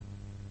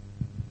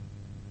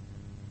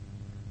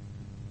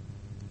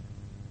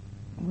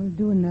We'll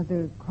do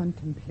another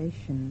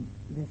contemplation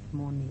this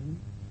morning,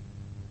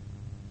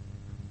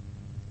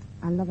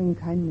 a loving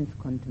kindness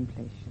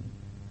contemplation,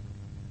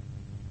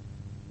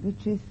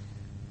 which is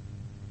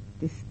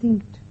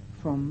distinct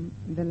from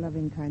the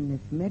loving kindness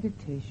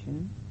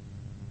meditation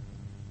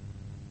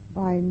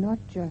by not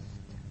just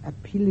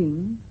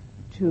appealing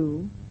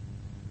to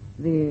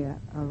the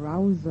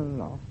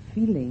arousal of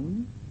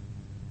feeling,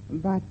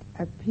 but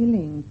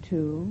appealing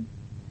to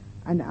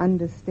an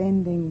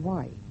understanding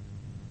why.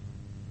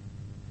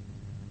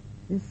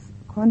 This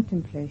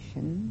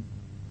contemplation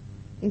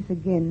is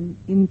again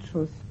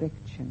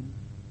introspection,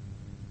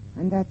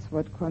 and that's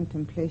what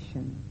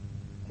contemplation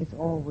is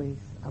always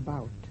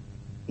about,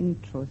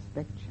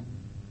 introspection.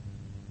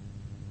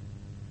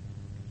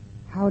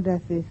 How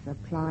does this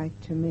apply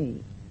to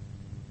me?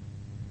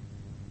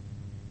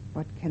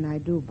 What can I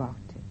do about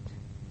it?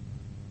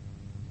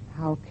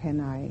 How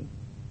can I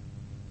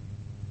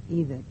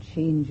either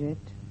change it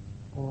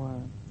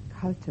or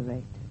cultivate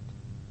it?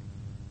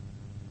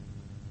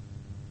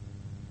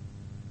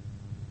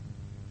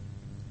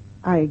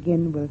 I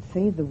again will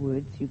say the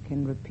words, you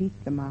can repeat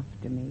them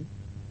after me,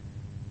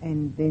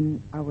 and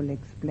then I will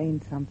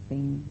explain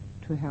something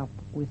to help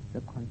with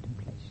the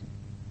contemplation.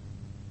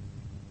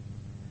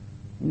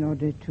 In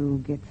order to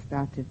get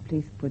started,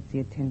 please put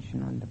the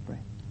attention on the breath.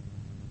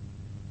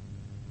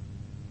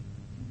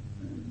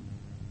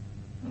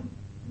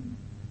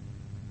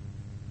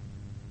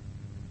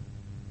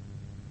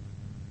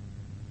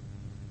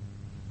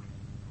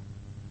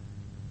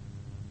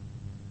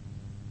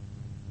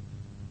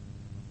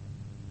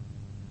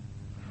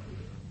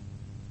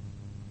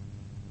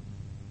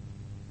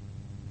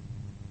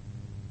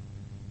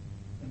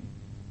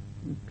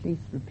 Please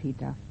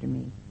repeat after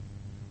me.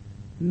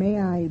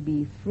 May I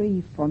be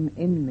free from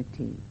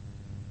enmity.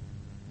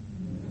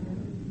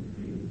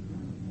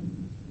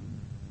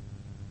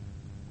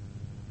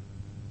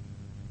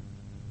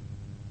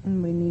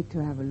 And we need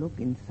to have a look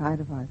inside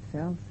of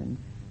ourselves and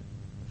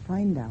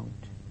find out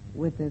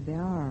whether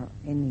there are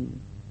any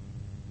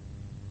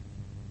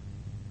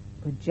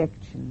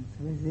rejections,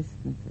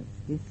 resistances,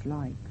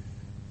 dislikes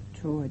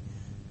towards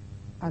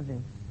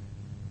others,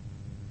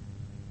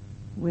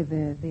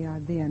 whether they are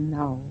there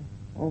now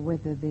or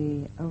whether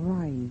they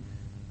arise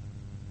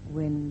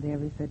when there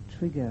is a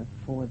trigger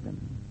for them.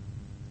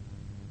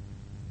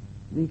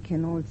 We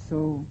can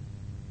also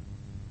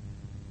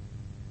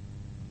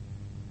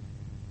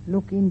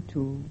look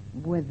into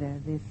whether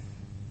this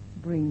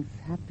brings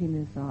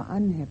happiness or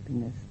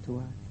unhappiness to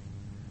us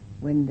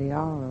when they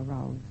are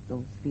aroused,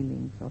 those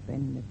feelings of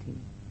enmity.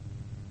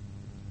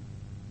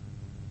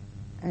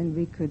 And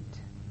we could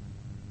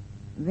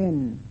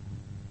then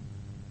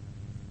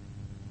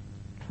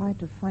try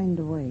to find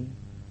a way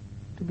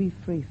to be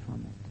free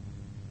from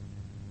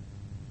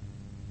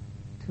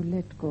it, to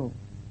let go,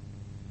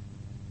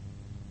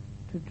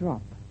 to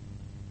drop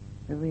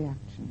the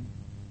reaction,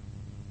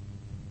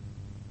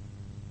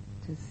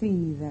 to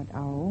see that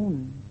our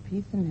own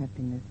peace and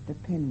happiness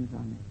depends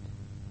on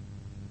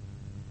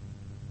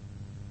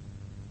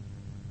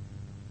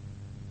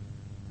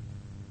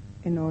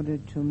it. In order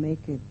to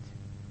make it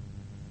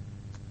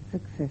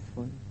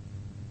successful,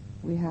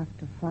 we have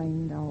to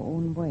find our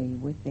own way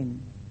within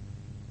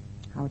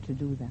how to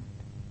do that.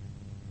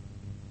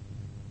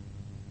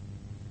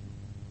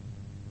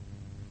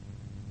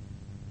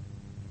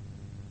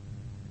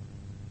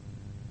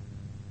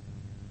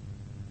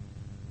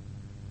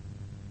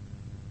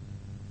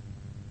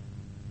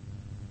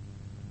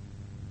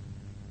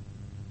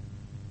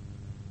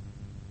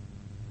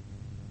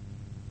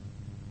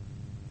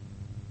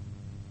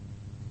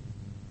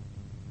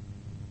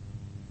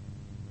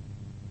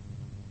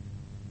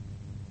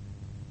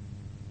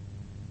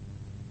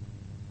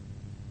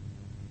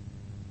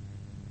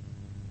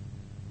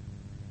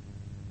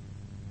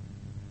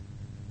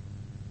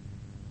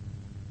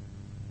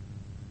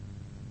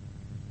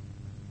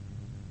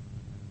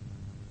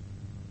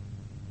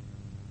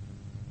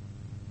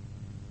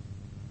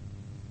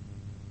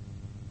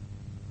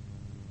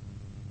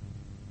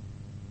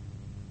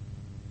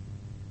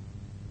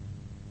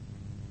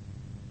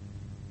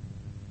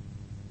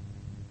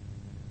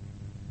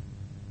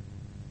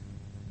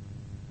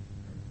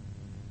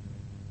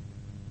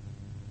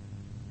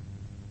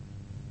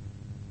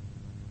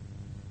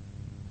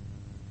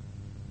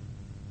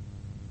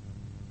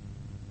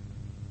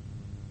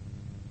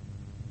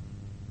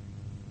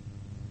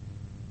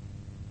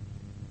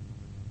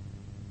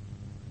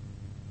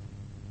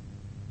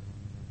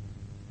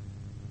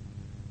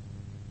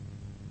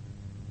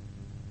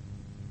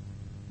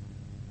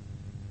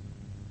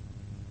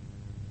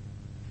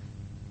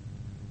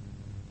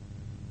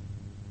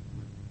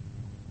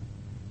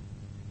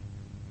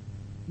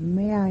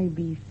 May I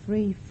be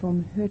free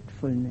from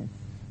hurtfulness.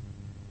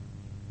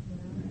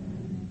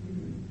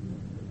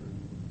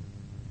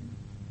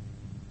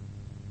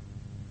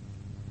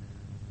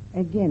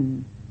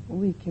 Again,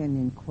 we can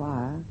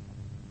inquire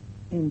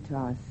into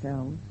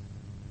ourselves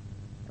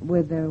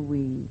whether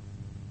we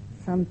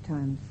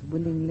sometimes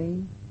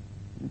willingly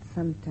and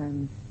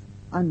sometimes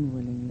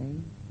unwillingly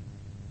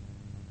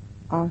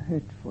are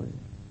hurtful,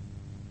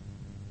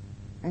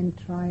 and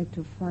try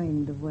to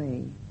find a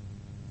way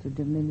to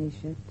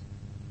diminish it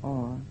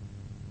or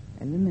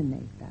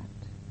eliminate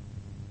that,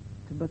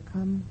 to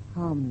become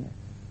harmless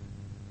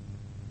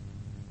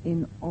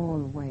in all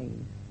ways,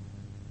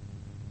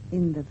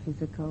 in the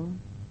physical,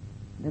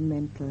 the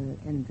mental,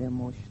 and the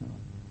emotional.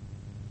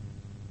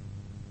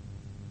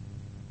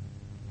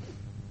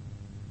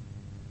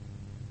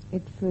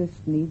 It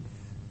first needs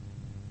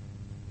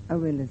a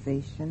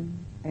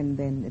realization and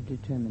then a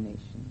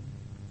determination.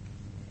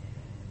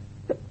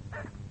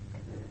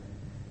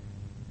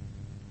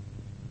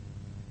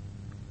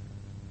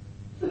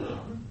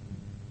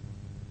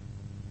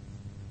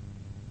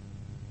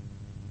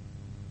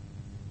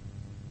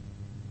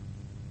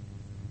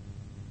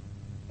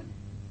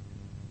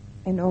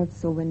 And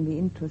also when we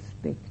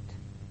introspect,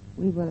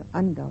 we will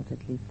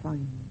undoubtedly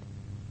find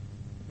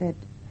that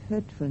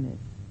hurtfulness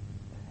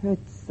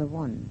hurts the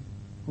one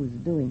who's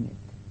doing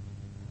it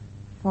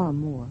far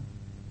more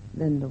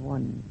than the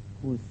one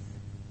who's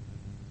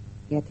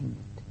getting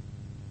it.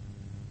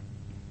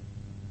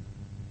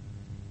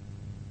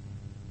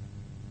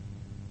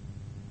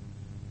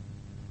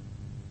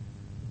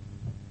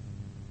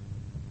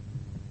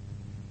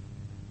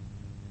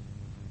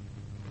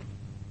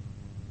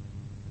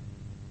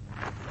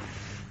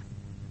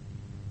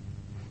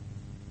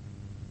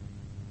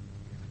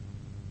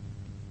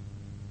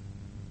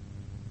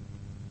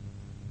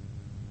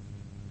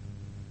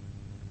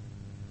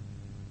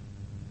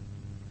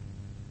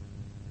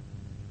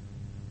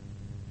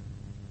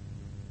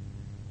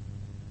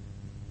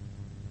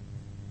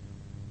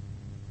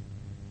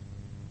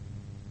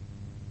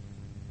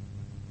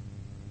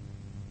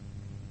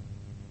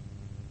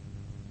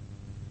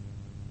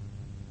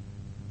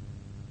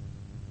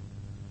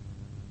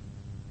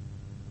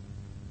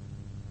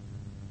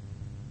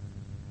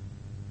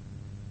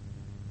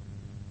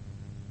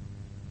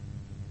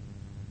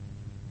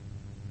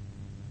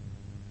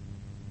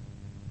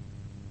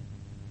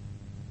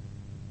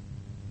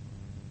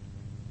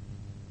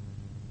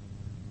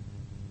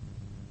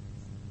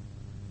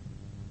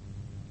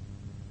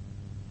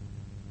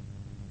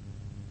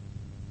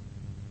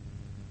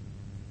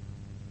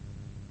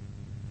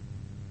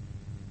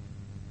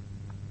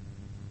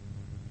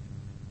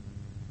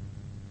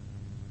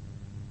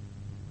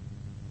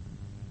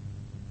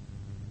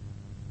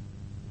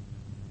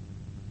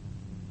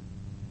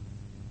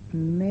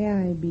 May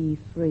I be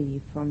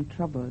free from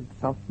troubles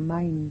of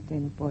mind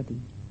and body.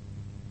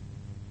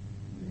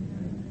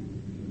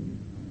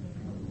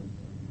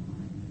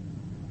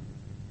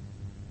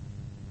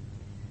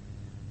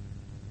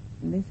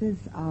 This is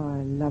our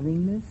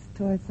lovingness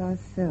towards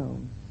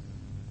ourselves.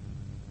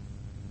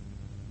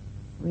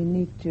 We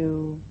need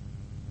to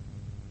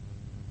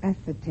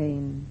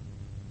ascertain,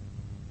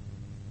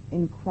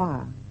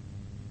 inquire,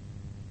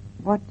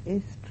 what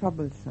is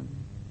troublesome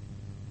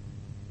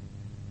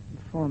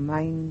for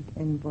mind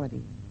and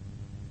body?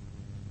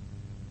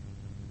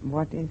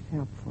 What is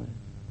helpful?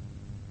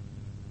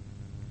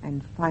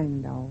 And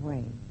find our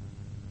way.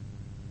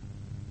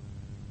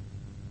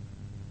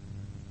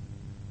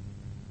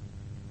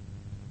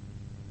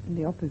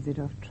 The opposite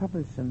of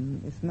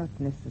troublesome is not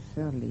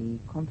necessarily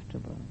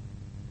comfortable.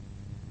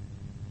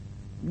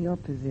 The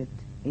opposite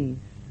is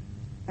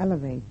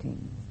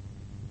elevating,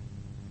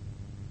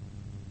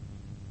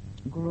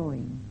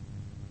 growing.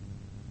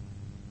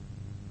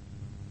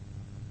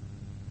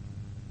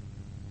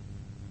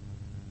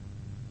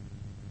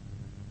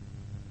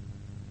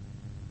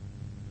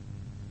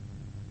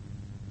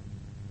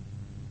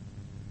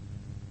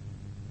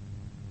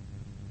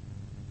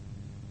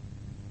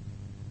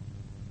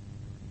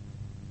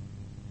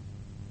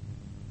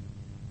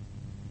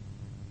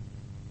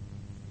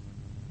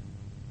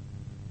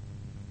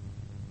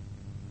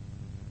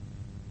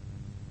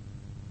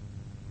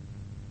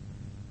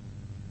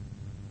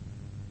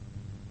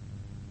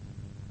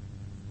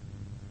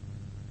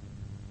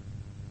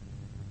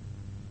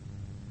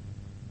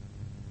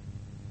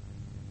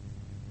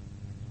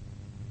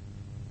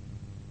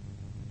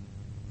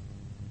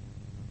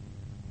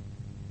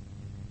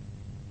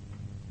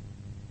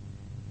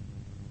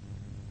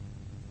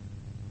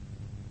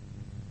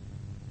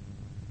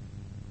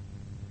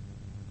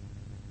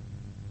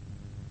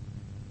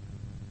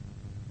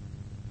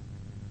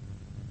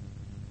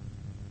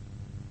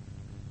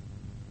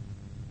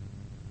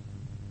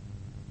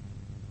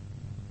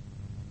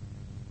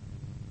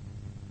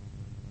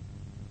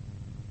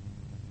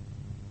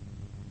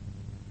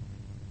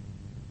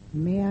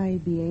 May I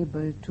be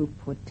able to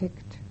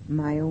protect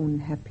my own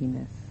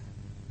happiness.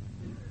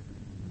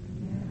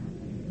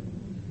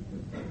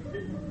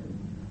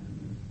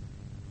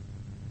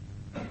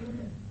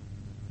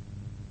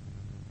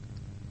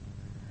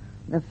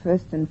 The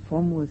first and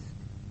foremost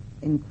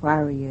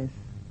inquiry is,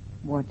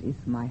 what is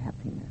my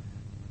happiness?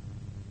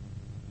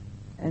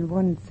 And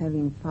once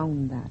having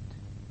found that,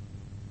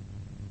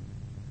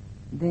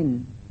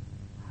 then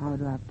how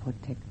do I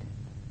protect it?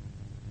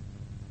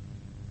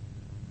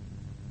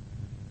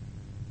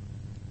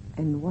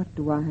 And what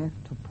do I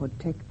have to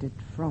protect it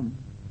from?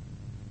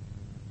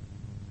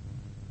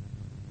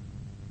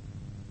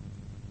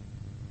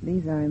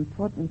 These are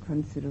important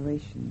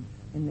considerations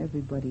in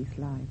everybody's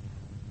life.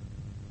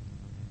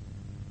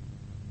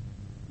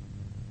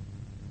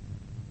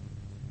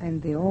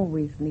 And they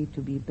always need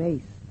to be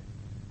based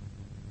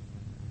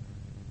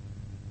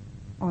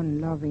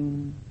on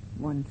loving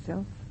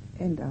oneself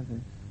and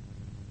others.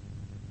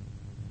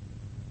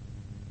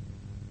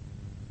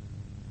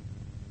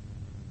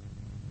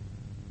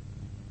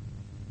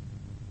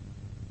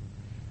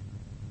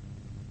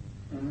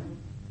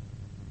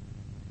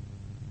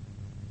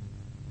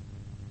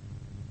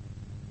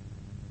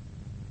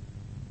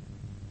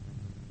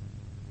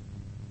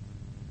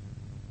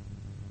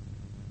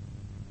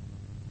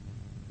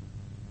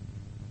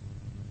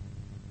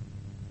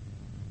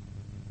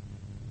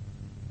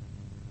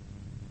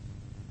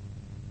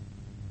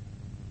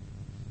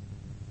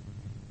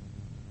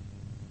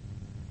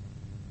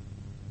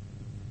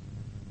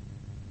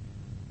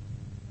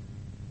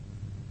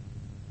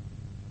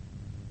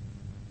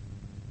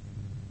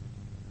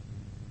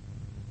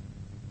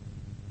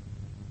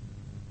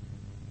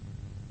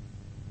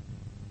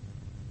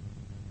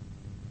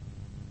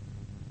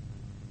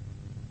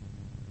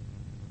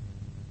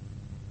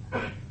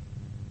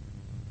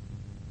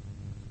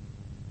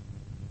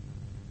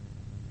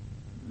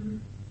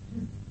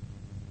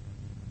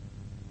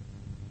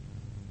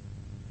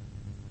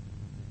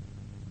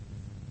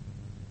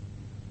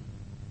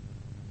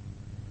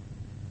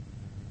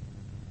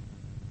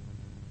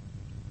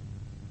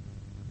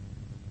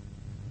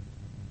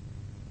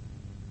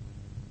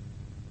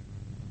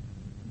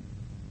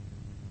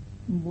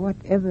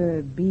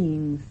 Whatever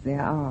beings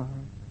there are,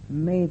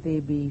 may they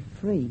be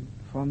free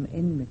from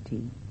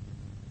enmity.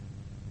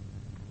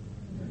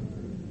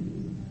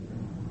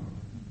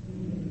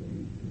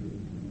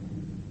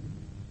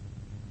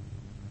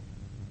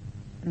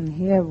 And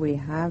here we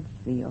have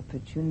the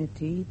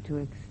opportunity to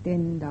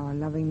extend our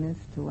lovingness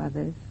to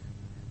others,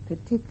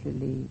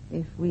 particularly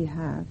if we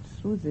have,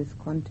 through this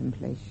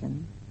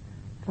contemplation,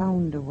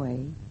 found a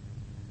way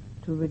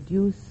to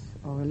reduce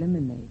or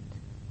eliminate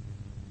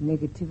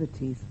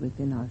negativities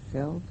within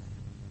ourselves,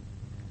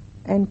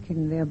 and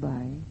can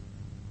thereby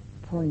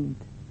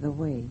point the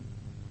way,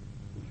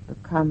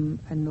 become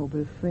a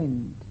noble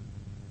friend.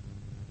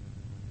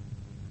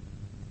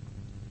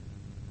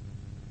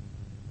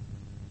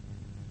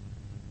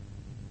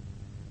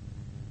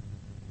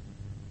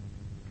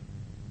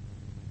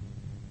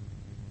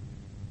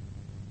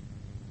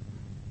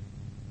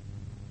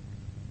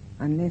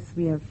 Unless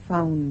we have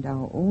found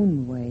our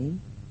own way,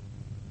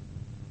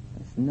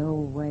 there's no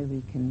way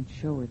we can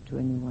show it to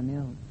anyone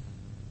else.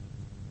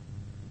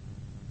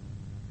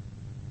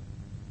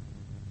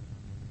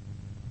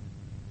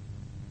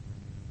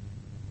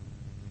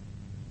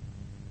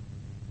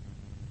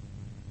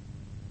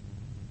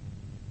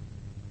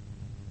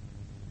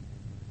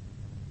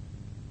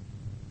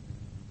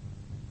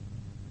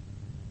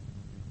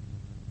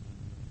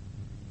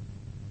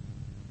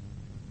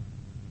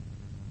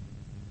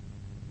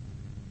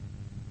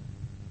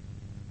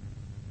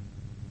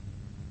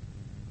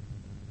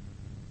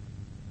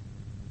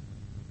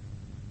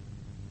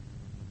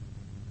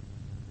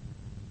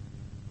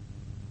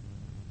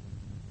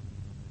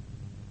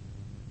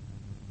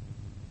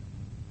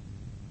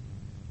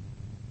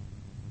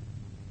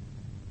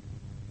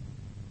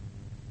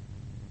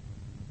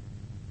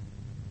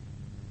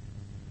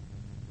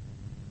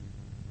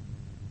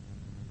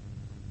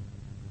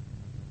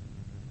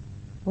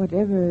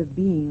 Whatever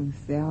beings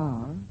there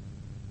are,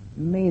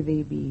 may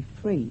they be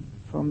free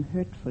from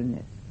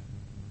hurtfulness.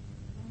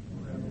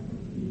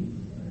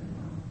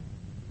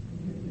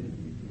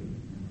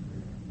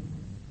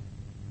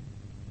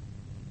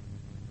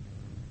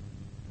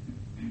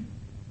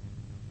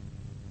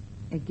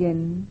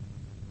 Again,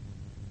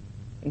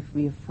 if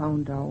we have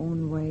found our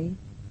own way,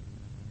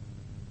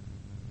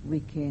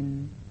 we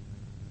can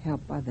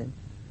help others.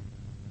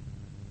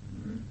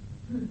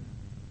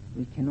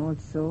 We can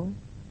also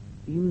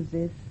use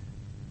this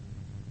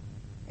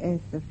as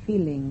a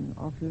feeling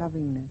of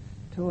lovingness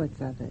towards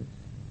others,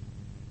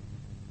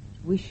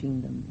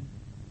 wishing them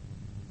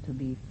to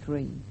be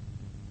free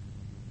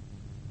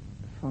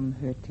from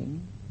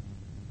hurting.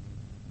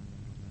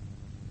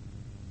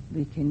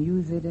 We can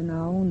use it in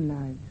our own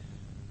lives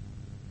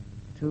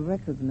to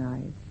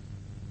recognize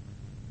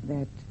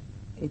that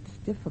it's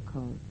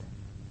difficult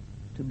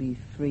to be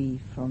free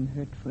from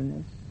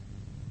hurtfulness,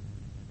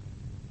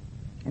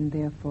 and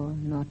therefore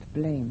not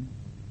blame.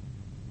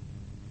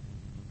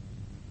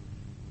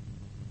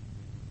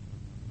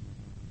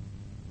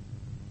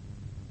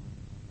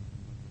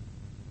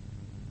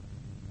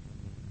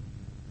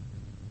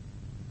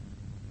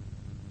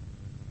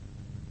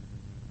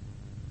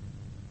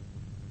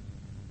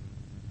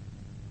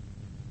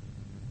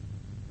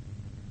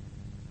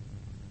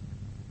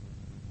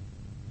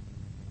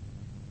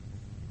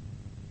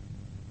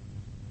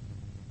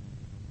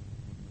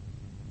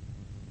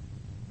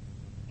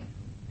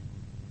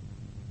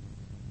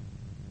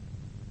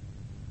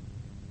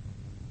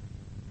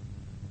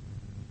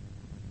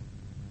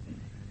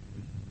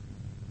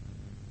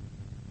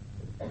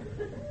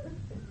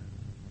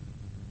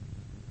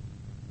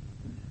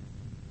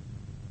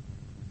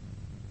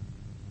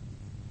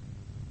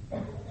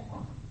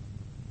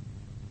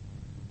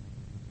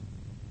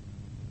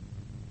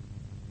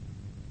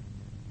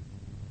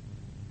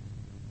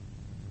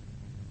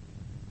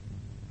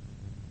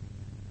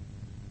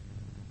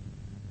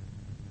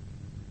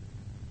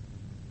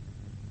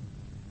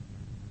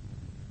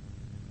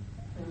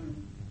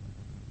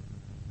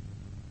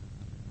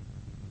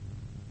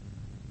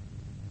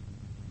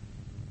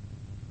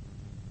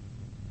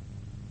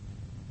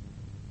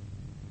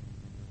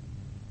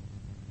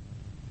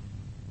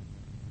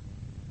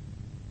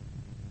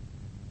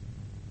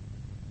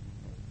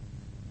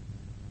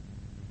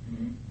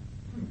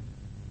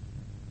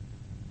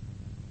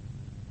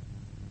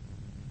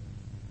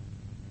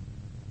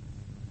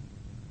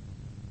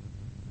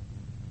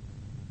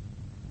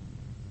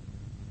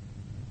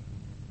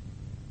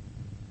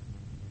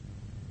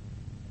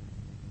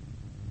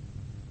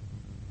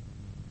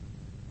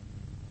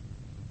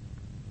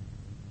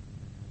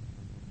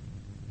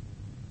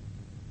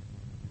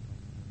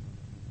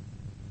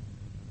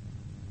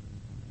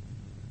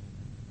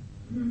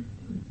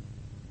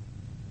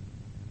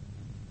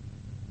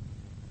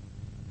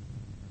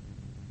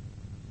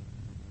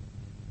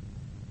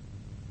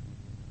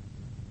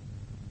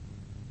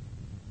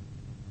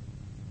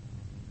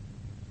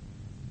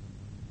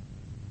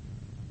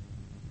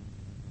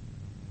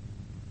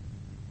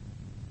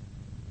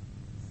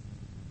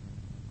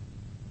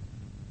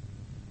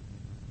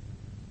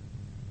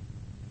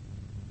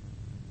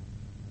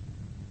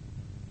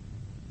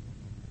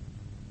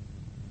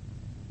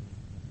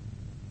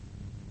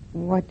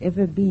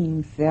 Whatever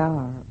beings they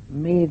are,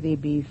 may they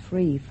be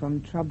free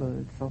from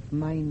troubles of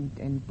mind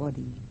and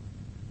body.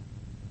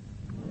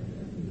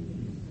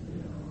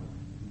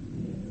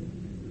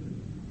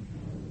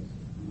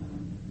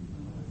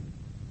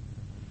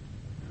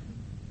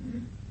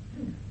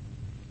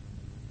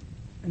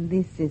 And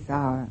this is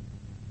our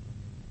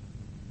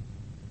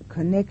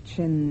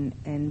connection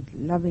and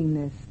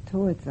lovingness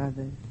towards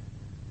others,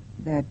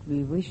 that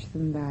we wish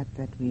them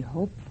that we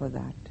hope for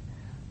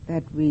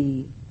that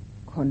we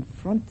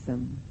confront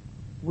them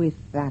with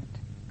that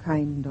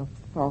kind of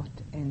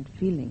thought and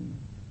feeling.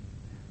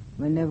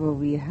 Whenever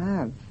we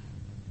have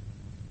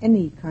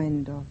any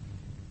kind of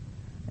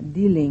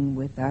dealing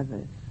with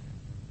others,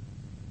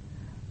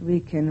 we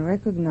can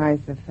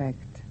recognize the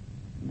fact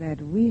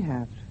that we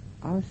have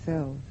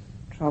ourselves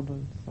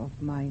troubles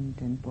of mind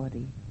and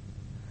body,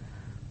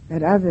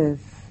 that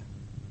others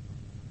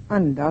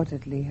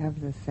undoubtedly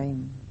have the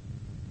same,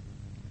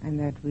 and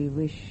that we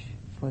wish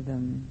for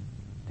them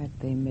that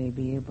they may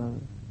be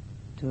able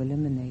to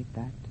eliminate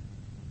that.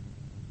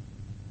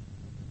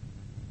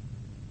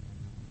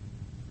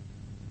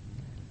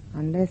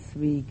 Unless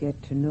we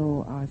get to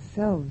know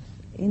ourselves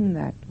in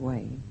that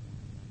way,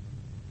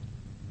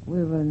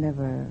 we will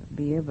never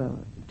be able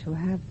to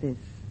have this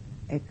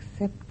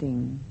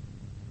accepting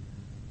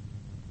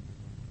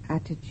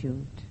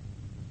attitude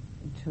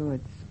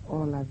towards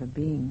all other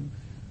beings.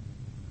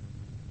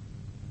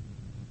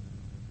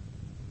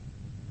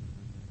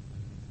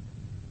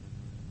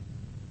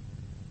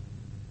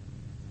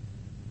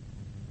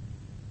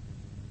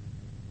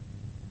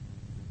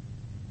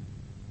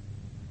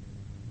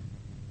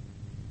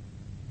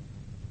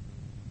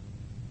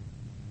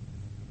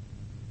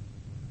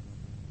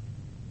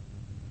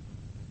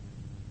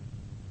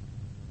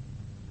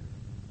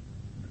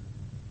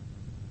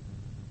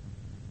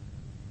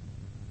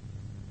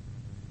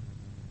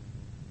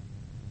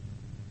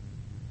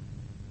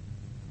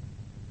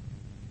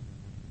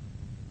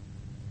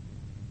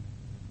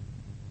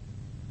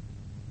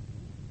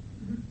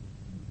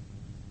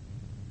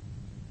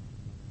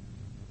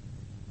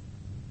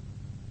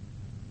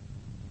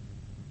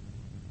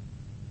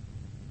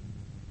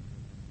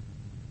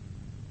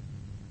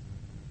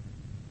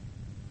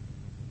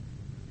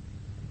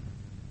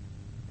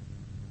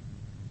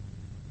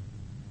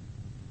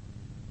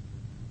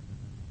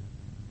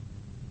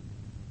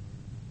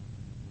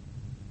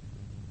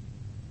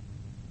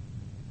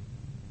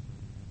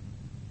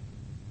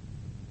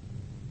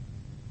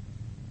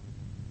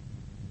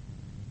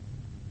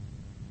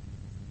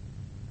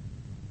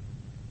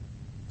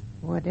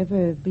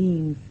 Whatever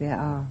beings there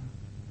are,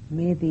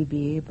 may they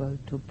be able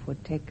to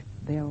protect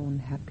their own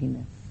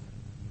happiness.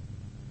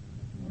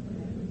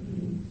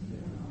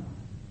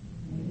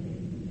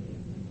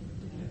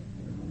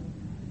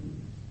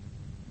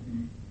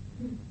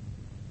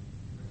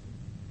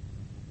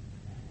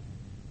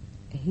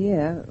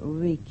 Here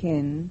we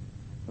can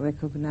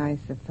recognize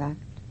the fact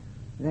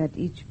that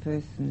each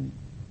person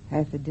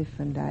has a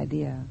different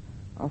idea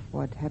of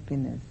what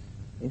happiness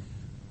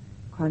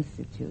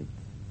constitutes.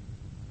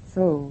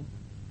 So,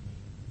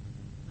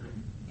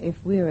 if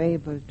we are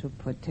able to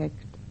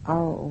protect our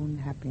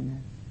own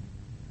happiness,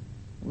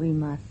 we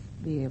must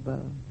be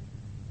able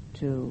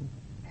to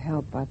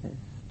help others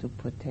to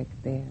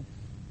protect theirs.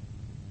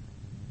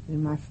 We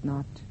must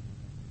not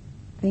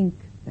think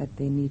that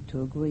they need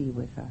to agree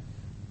with us.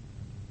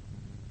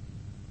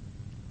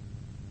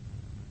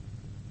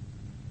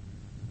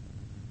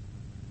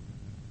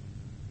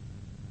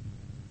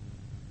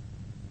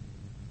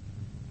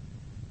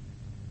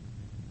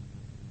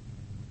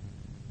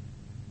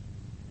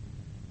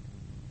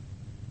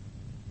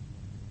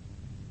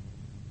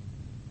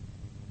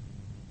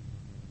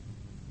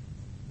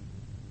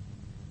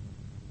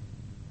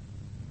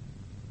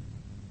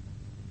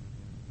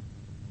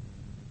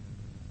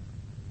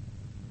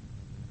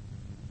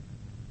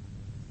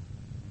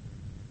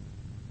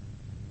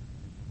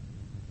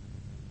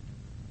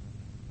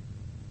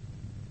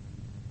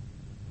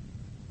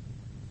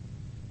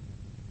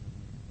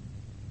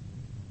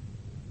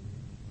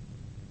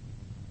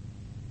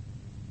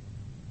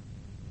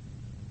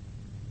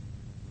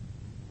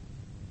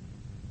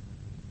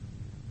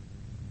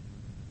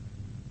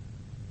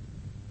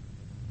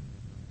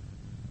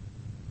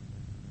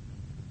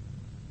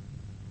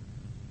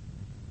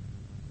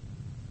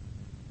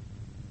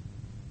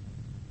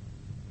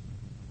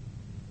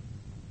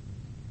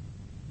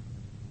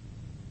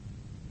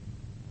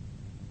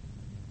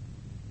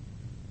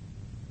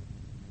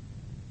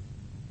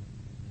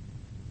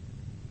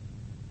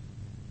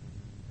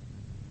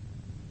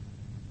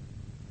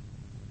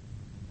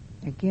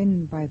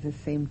 Again, by the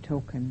same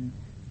token,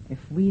 if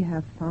we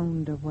have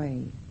found a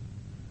way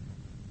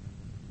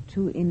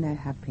to inner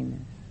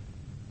happiness,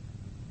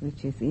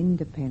 which is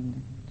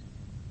independent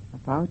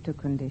of outer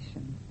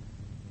conditions,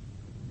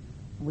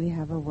 we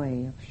have a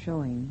way of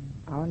showing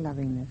our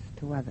lovingness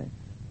to others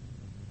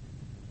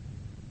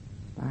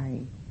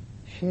by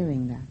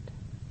sharing that.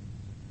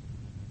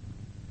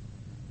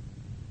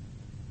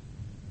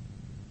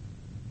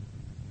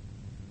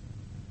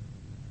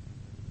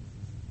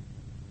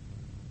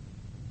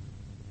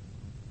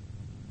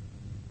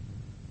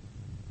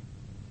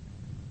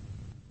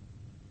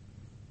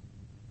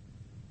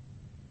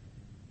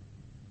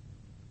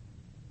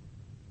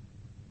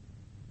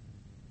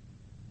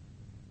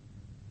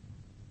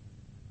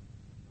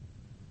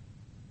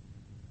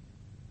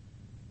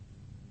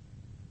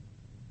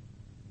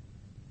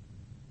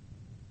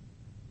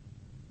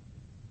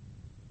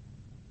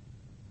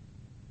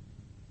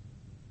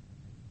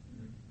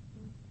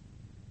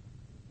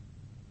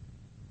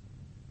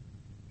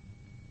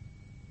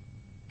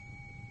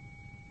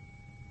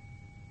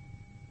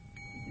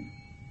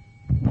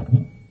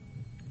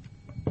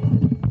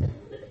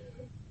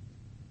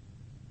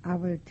 I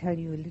will tell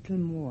you a little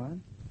more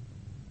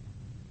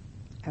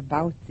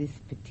about this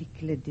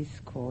particular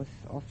discourse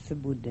of the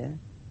Buddha,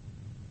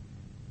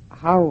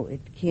 how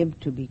it came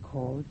to be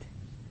called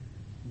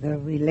the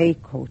relay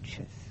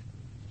coaches.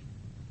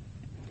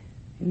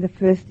 In the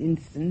first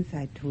instance,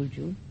 I told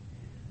you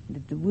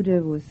that the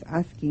Buddha was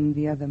asking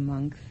the other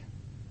monks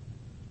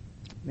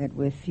that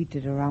were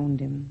seated around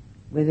him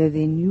whether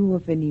they knew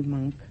of any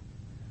monk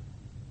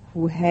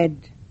who had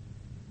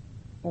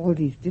all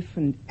these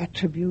different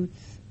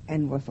attributes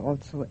and was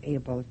also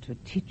able to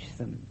teach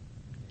them,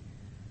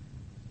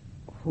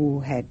 who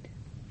had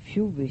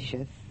few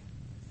wishes,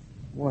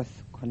 was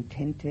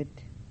contented,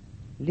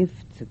 lived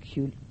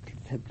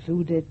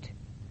secluded,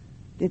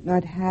 did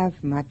not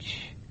have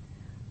much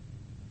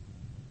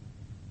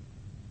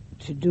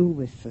to do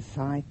with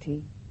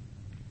society,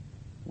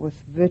 was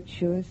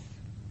virtuous,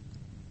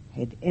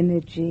 had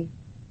energy,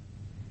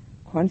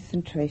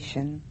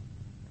 concentration,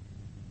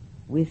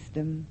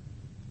 wisdom,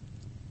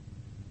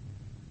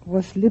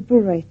 was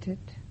liberated,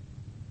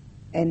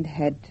 and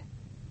had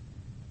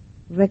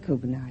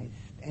recognized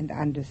and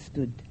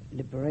understood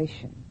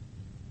liberation.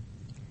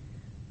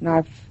 Now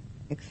I've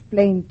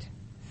explained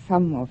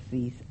some of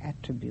these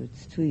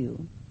attributes to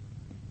you.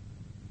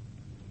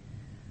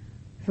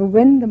 So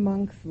when the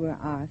monks were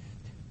asked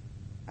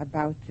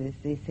about this,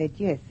 they said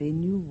yes, they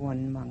knew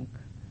one monk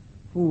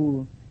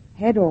who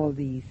had all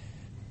these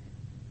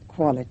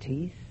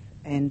qualities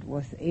and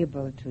was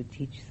able to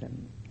teach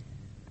them.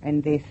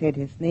 And they said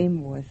his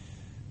name was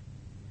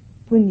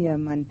Punya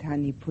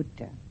Mantani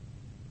Putta.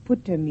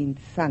 Putta means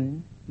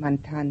son.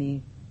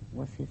 Mantani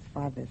was his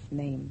father's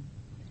name.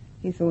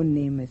 His own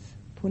name is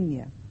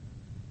Punya.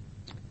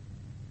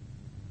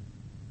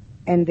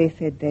 And they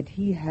said that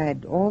he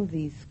had all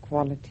these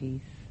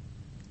qualities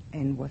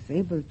and was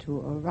able to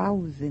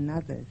arouse in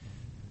others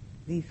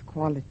these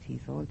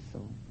qualities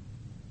also.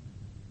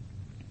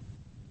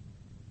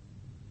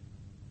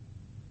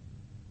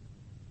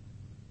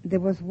 There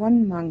was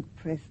one monk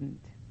present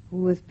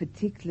who was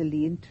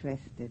particularly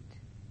interested.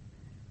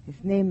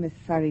 His name is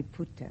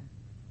Sariputta.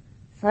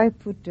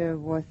 Sariputta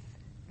was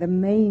the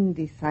main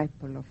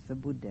disciple of the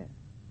Buddha,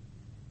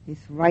 his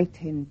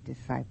right-hand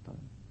disciple.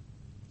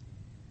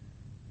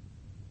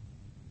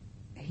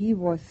 He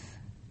was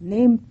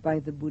named by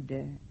the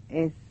Buddha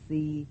as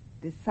the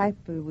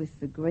disciple with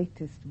the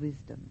greatest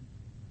wisdom.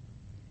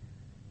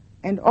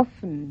 And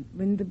often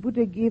when the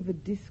Buddha gave a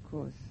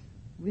discourse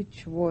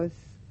which was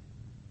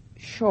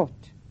short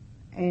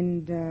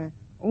and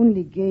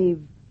only gave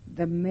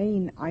the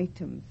main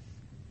items,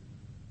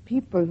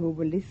 people who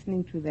were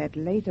listening to that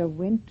later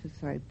went to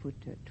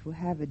Sariputta to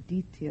have a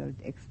detailed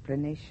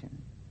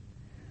explanation.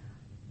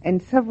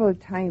 And several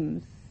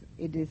times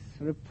it is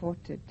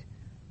reported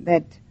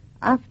that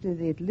after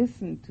they had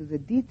listened to the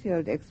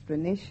detailed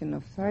explanation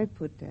of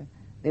Sariputta,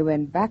 they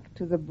went back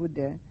to the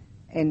Buddha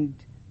and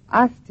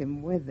asked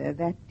him whether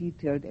that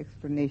detailed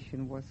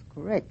explanation was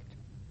correct.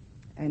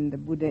 And the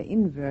Buddha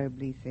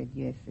invariably said,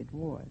 yes, it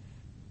was.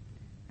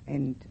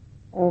 And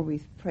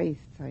always praised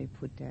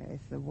Sariputta as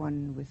the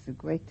one with the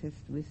greatest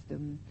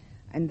wisdom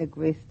and the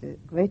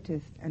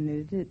greatest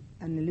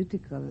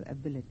analytical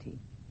ability.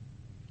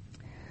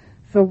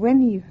 So when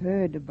he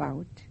heard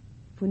about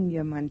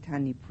Punya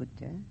Mantani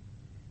Putta,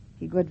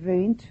 he got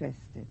very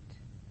interested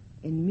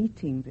in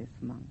meeting this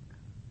monk.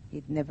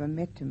 He'd never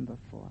met him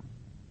before.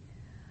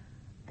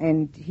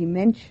 And he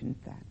mentioned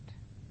that.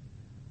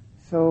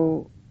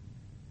 So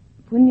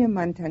Punya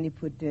Mantani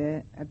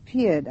Putta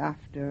appeared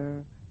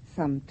after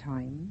some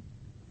time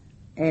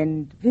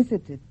and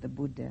visited the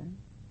Buddha,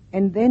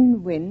 and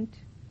then went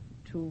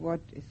to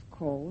what is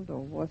called, or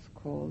was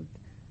called,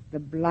 the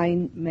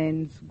blind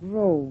man's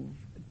grove,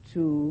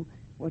 to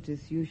what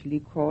is usually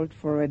called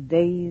for a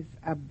day's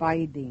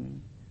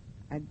abiding.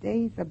 A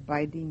day's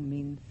abiding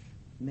means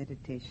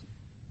meditation.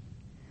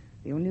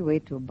 The only way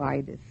to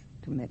abide is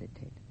to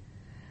meditate.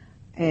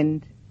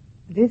 And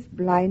this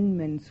blind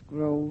man's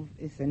grove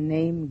is a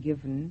name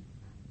given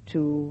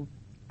to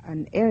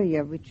an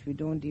area which we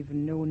don't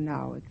even know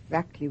now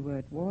exactly where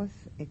it was,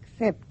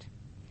 except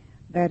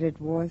that it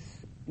was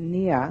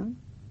near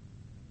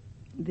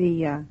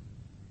the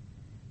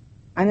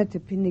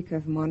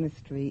Anathapindika's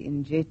monastery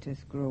in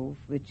Jeta's Grove,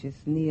 which is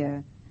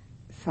near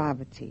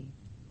Savatthi.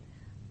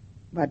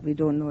 But we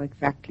don't know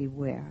exactly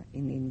where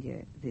in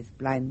India this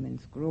blind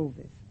man's grove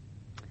is.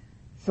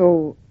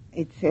 So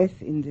it says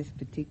in this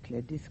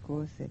particular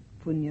discourse that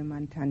Punya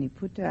Mantani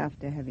Putta,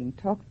 after having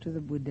talked to the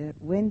Buddha,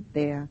 went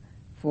there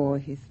for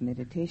his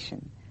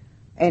meditation.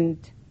 And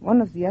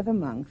one of the other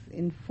monks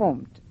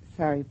informed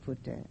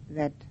Sariputta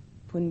that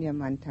Punya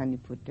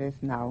Mantani Putta is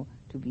now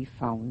to be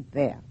found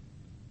there.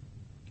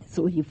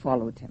 So he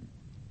followed him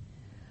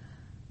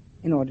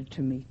in order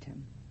to meet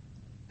him.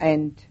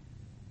 And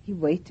he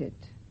waited,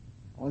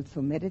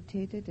 also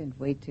meditated, and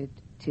waited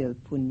till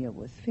Punya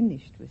was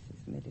finished with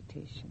his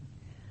meditation.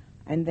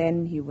 And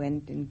then he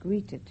went and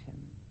greeted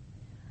him.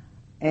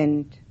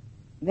 And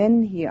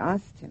then he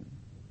asked him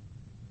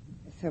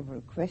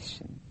several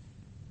questions.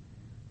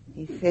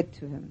 He said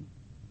to him,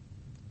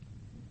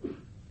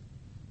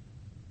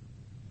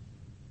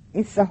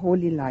 is the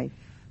holy life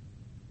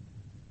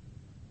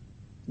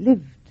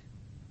lived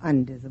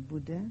under the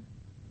Buddha?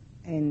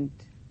 And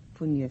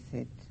Punya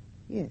said,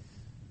 yes.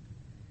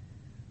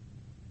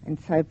 And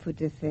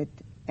Sariputta said,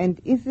 and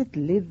is it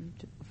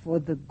lived for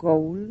the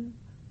goal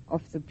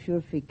of the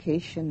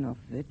purification of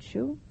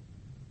virtue?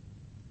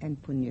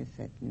 And Punya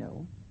said,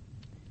 no.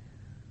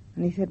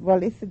 And he said,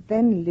 well, is it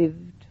then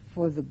lived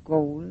for the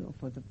goal or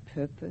for the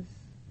purpose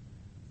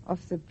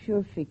of the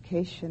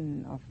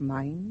purification of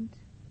mind?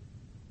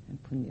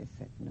 And Punya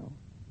said, no.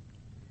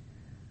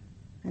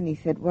 And he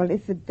said, well,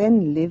 is it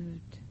then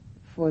lived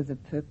for the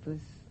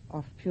purpose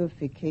of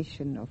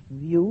purification of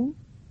view?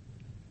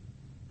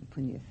 And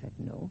Punya said,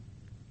 no.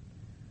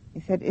 He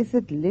said, is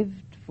it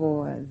lived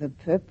for the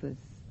purpose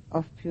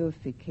of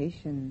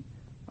purification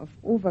of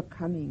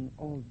overcoming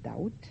all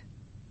doubt?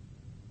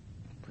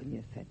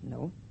 Punya said,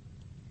 no.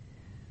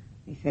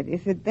 He said,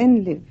 is it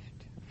then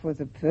lived for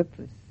the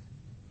purpose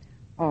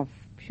of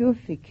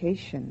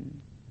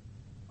purification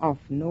of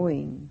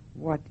knowing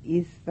what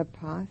is the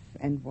path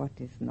and what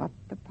is not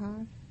the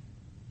path?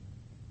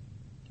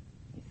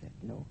 He said,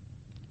 no.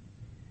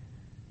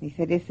 He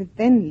said, is it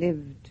then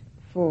lived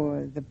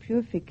for the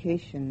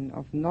purification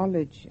of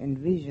knowledge and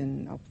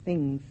vision of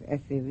things as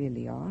they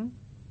really are?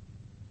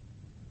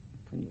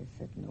 Punya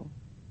said, no.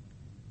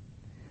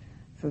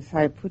 So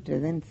Sariputta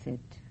then said,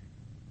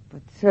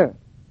 but sir,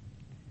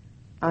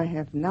 I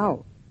have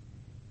now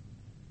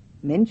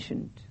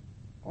mentioned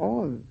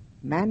all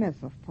manners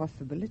of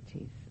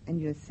possibilities,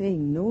 and you're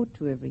saying no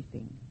to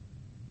everything.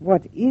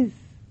 What is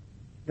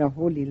the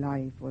holy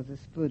life or the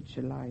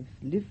spiritual life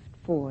lived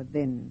for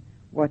then?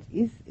 What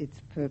is its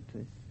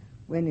purpose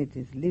when it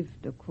is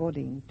lived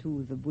according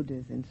to the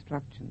Buddha's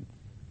instructions?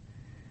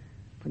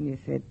 Punya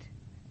said,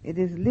 it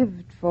is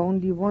lived for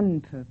only one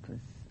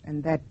purpose,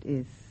 and that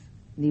is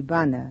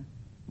nibbana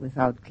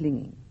without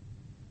clinging.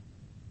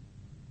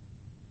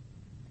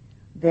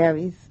 There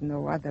is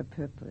no other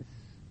purpose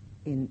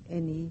in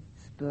any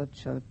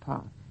spiritual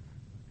path,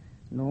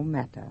 no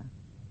matter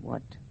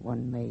what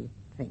one may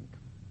think.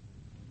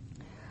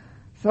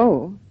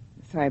 So,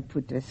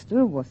 Sariputta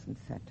still wasn't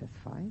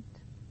satisfied.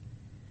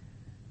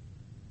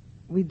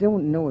 We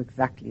don't know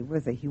exactly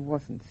whether he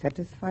wasn't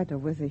satisfied or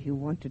whether he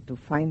wanted to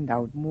find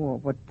out more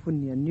what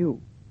Punya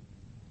knew.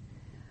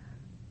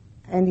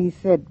 And he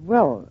said,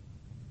 well,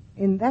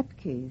 in that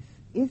case,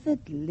 is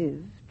it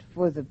lived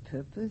for the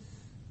purpose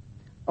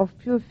of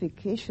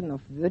purification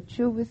of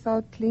virtue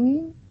without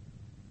clinging?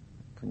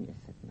 Punya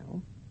said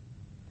no.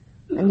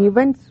 And he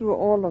went through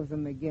all of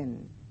them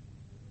again.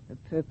 The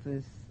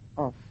purpose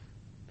of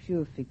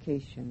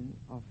purification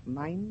of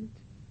mind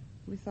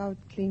without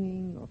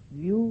clinging, of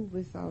view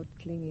without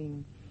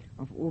clinging,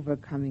 of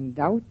overcoming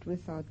doubt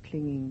without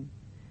clinging,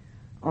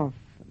 of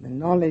the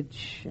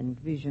knowledge and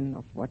vision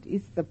of what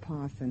is the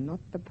path and not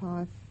the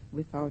path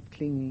without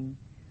clinging,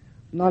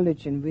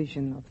 knowledge and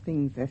vision of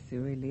things as they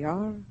really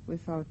are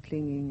without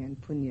clinging. And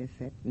Punya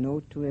said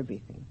no to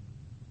everything.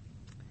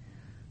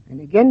 And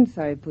again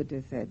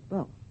Sariputta said,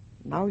 well,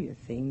 now you're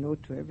saying no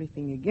to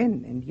everything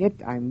again, and yet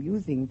I'm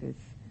using this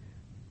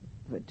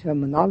the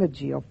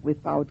terminology of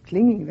without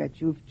clinging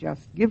that you've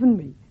just given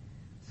me.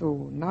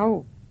 So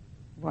now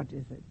what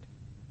is it?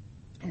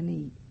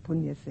 And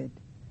Punya said,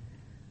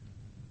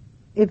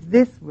 if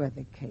this were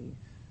the case,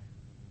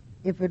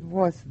 if it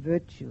was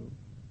virtue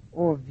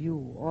or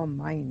view or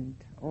mind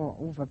or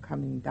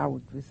overcoming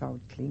doubt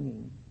without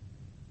clinging,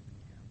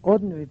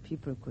 ordinary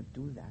people could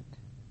do that.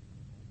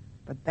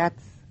 But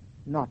that's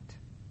not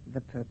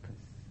the purpose.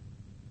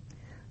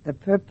 The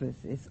purpose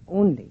is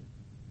only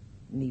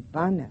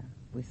nibbana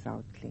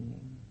without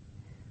clinging.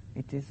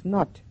 It is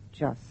not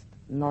just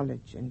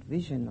knowledge and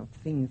vision of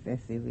things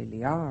as they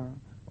really are,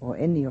 or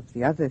any of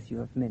the others you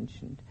have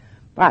mentioned.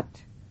 But,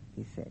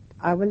 he said,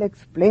 I will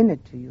explain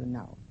it to you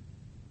now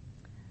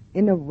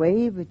in a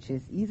way which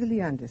is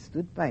easily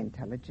understood by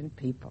intelligent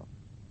people.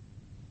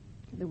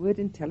 The word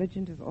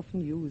intelligent is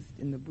often used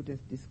in the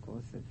Buddhist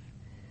discourses,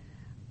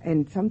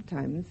 and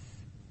sometimes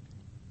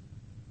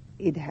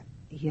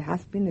he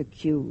has been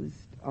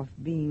accused of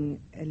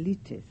being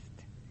elitist,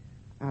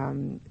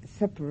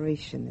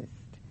 separationist,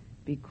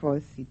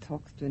 because he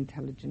talks to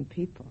intelligent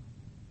people.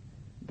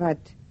 But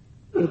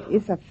it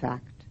is a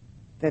fact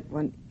that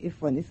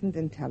if one isn't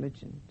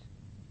intelligent,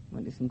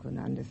 one isn't going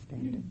to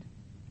understand it.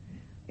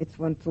 It's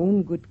one's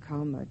own good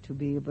karma to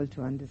be able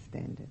to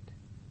understand it.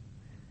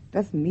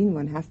 Doesn't mean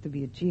one has to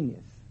be a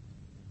genius.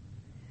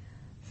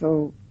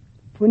 So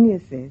Punya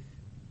says,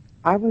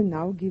 I will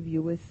now give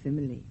you a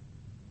simile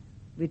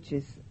which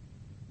is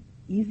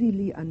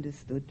easily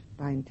understood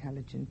by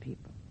intelligent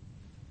people.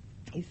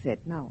 He said,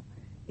 now,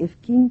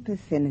 if King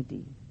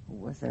Pasenadi, who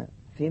was a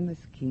famous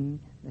king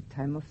at the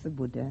time of the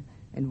Buddha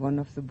and one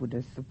of the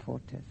Buddha's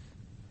supporters,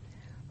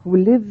 who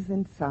lives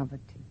in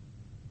Savatthi,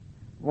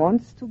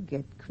 wants to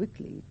get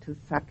quickly to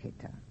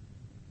Saketa,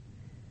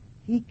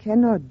 he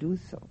cannot do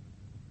so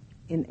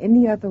in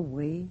any other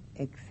way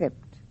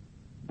except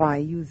by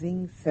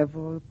using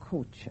several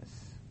coaches.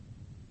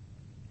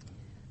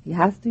 He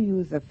has to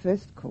use a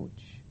first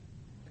coach,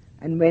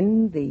 and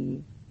when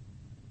the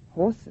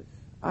horses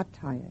are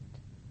tired,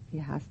 he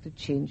has to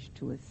change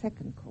to a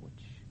second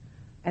coach,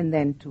 and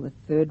then to a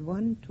third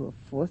one, to a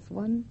fourth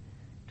one,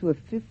 to a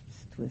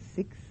fifth, to a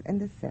sixth,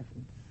 and a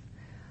seventh.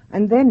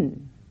 And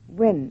then,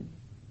 when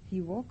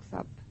he walks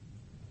up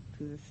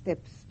to the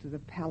steps to the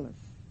palace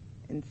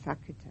in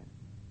Saketa,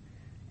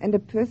 and a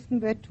person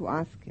were to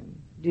ask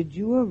him, did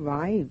you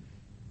arrive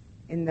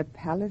in the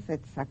palace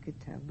at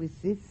Saketa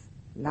with this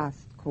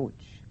last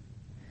coach?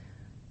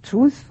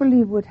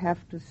 Truthfully would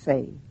have to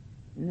say,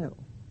 no,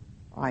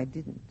 I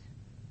didn't.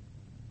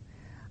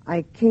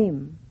 I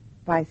came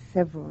by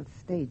several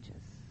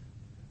stages.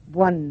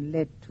 One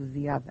led to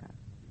the other.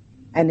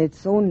 And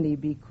it's only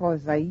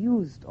because I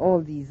used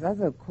all these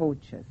other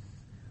coaches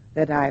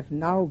that I've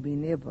now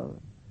been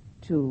able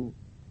to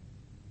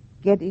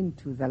get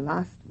into the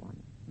last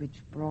one,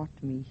 which brought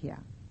me here.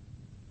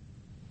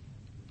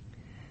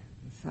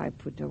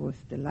 Sariputta was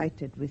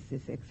delighted with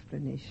this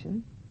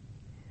explanation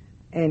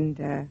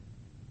and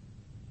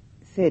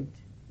said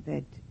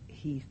that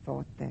he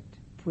thought that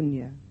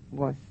Punya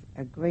was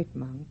a great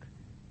monk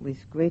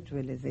with great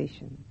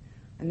realization.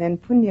 And then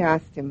Punya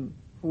asked him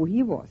who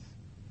he was.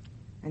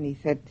 And he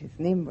said his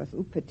name was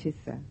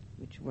Upatissa,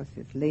 which was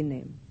his lay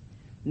name,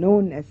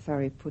 known as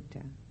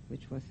Sariputta,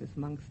 which was his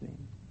monk's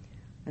name.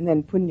 And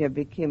then Punya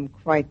became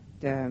quite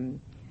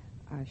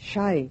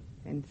shy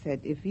and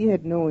said if he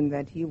had known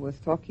that he was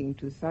talking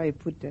to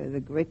Sariputta, the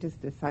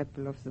greatest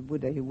disciple of the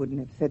Buddha, he wouldn't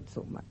have said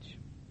so much.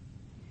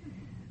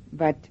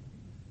 But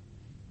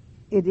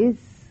it is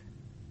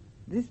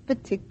this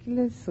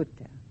particular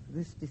sutta,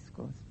 this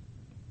discourse,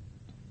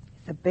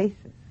 is the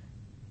basis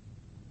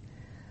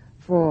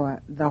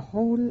for the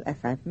whole, as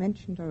I've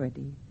mentioned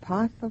already,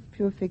 path of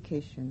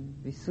purification,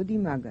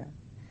 Visuddhimagga,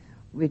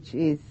 which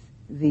is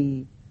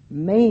the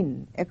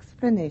main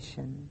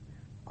explanation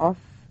of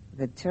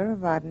the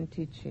Theravadan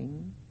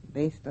teaching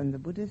based on the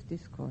Buddha's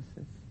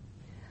discourses,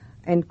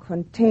 and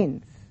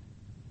contains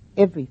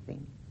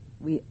everything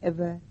we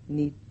ever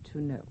need to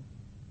know.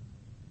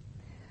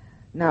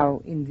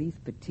 Now, in these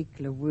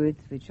particular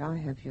words which I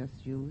have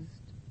just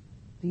used,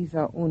 these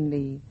are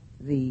only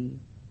the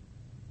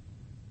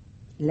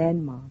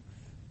landmarks.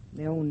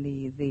 They're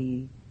only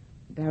the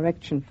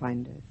direction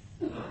finders.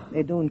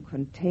 They don't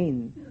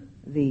contain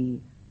the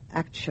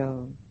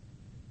actual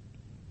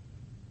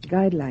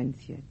guidelines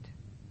yet.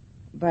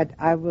 But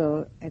I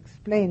will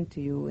explain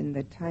to you in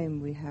the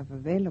time we have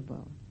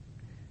available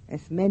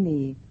as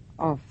many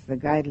of the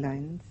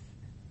guidelines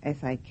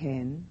as I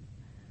can,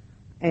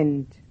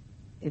 and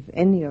if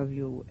any of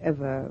you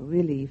ever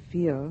really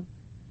feel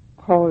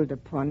called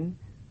upon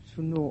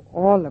to know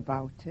all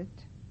about it,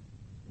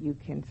 you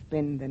can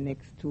spend the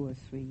next 2 or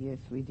 3 years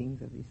reading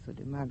the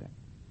Visuddhimagga.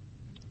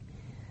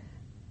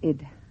 It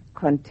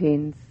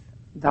contains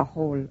the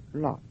whole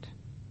lot.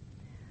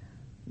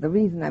 The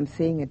reason I'm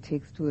saying it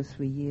takes 2 or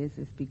 3 years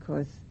is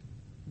because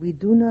we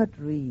do not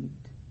read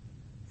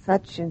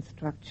such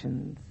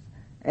instructions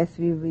as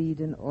we read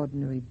an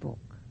ordinary book.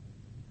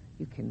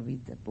 You can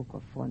read the book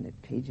of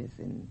 400 pages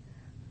in,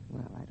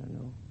 well, I don't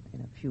know,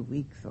 in a few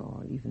weeks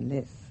or even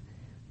less,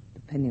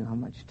 depending on how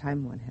much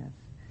time one has.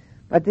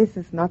 But this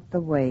is not the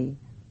way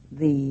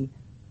the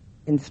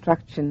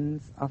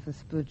instructions of a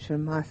spiritual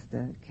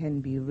master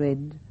can be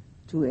read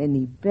to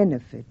any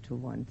benefit to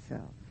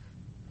oneself.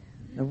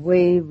 The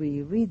way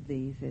we read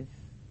these is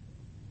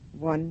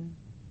one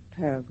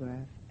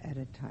paragraph at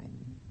a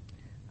time,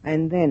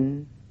 and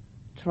then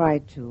try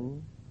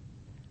to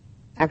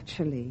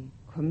actually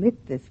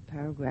commit this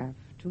paragraph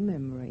to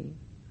memory,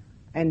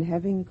 and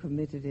having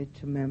committed it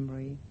to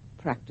memory,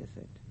 practice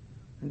it.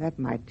 And that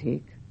might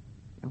take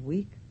a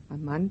week, a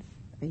month,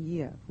 a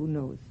year, who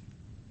knows,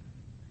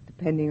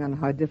 depending on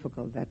how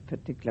difficult that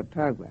particular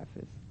paragraph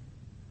is.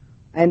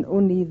 And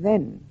only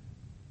then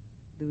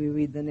do we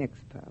read the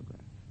next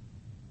paragraph.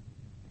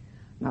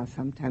 Now,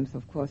 sometimes,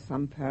 of course,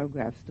 some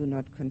paragraphs do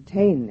not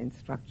contain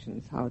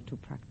instructions how to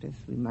practice.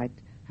 We might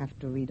have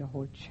to read a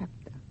whole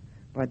chapter.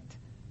 But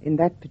in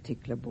that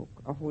particular book,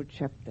 a whole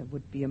chapter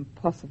would be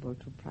impossible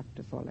to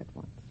practice all at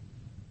once.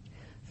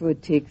 So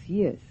it takes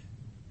years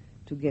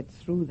to get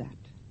through that.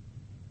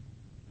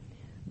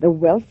 The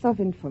wealth of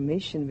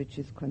information which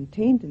is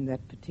contained in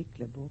that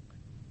particular book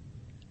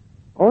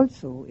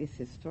also is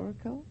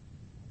historical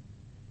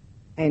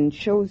and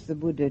shows the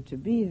Buddha to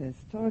be a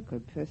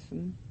historical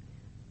person,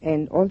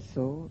 and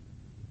also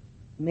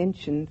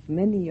mentions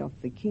many of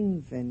the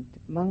kings and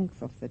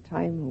monks of the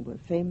time who were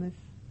famous,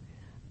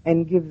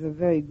 and gives a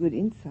very good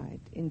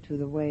insight into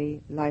the way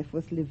life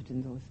was lived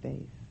in those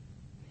days.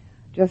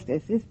 Just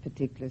as this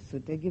particular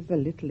sutta gives a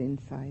little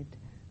insight,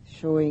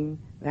 showing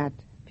that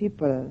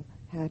people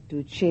had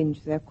to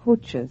change their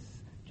coaches,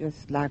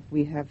 just like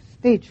we have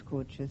stage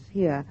coaches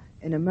here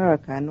in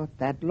America not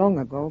that long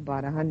ago,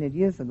 about 100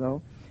 years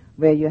ago,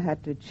 where you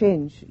had to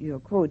change your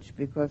coach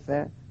because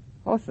the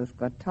horses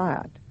got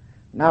tired.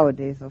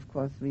 Nowadays, of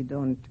course, we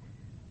don't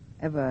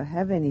ever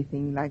have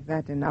anything like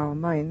that in our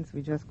minds.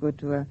 We just go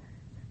to a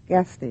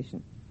gas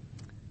station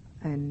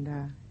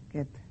and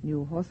get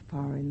new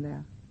horsepower in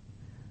there.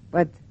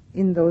 But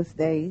in those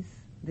days,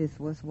 this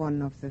was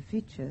one of the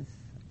features,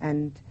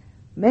 and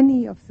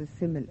many of the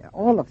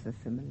all of the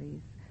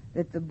similes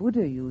that the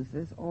Buddha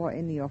uses, or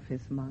any of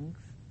his monks,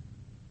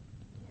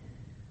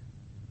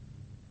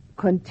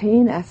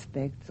 contain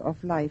aspects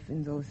of life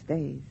in those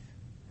days,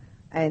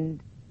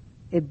 and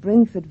it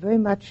brings it very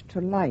much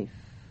to life.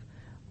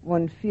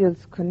 One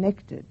feels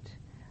connected.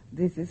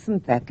 This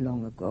isn't that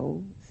long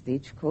ago.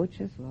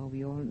 Stagecoaches, well,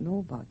 we all know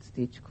about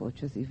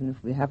stagecoaches, even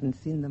if we haven't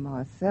seen them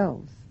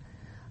ourselves.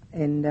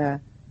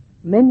 And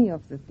many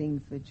of the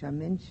things which are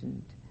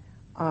mentioned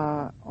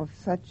are of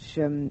such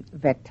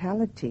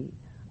vitality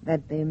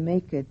that they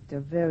make it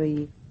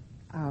very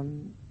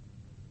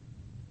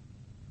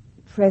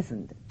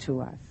present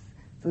to us.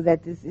 So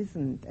that this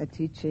isn't a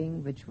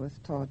teaching which was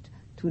taught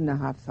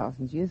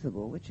 2,500 years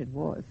ago, which it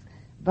was,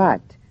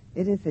 but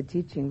it is a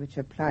teaching which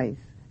applies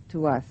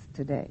to us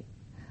today.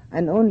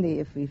 And only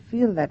if we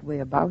feel that way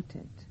about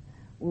it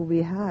will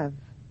we have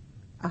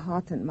a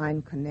heart and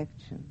mind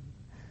connection.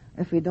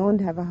 If we don't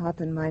have a heart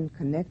and mind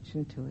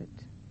connection to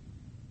it,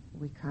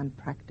 we can't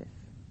practice.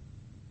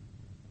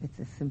 It's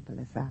as simple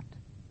as that.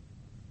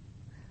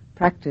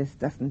 Practice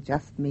doesn't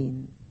just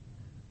mean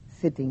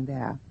sitting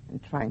there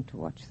and trying to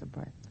watch the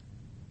breath.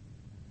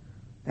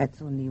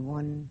 That's only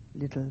one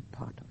little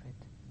part of it.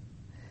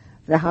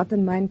 The heart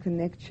and mind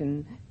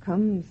connection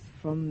comes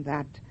from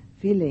that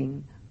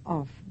feeling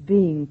of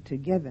being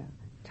together.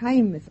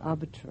 Time is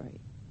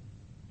arbitrary.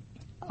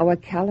 Our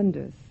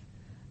calendars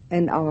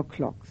and our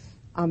clocks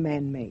are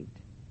man-made.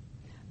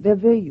 They're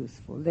very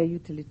useful. They're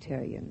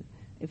utilitarian.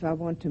 If I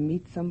want to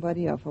meet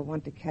somebody or if I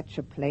want to catch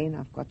a plane,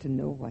 I've got to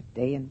know what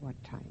day and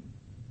what time.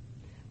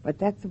 But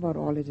that's about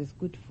all it is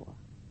good for.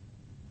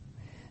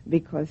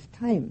 Because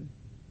time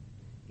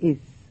is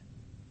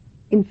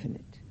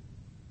infinite.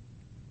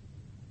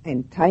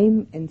 And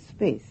time and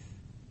space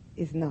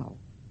is now.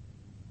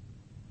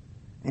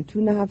 And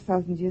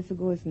 2,500 years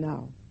ago is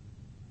now.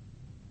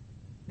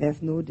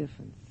 There's no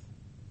difference.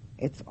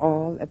 It's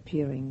all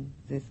appearing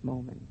this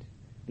moment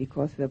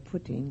because we're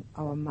putting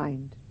our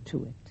mind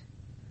to it.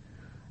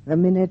 The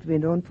minute we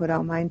don't put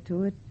our mind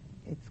to it,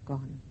 it's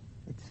gone.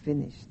 It's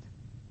finished.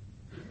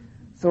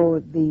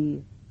 So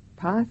the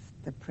past,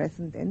 the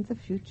present, and the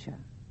future,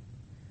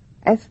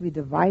 as we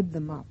divide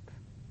them up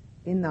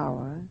in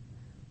our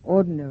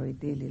ordinary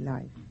daily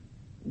life,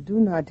 do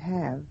not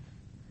have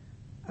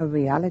a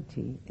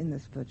reality in the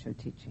spiritual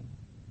teaching.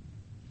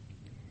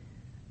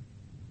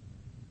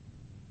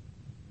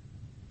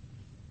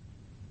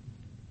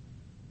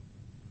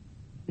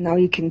 Now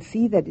you can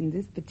see that in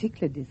this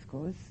particular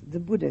discourse, the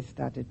Buddha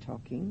started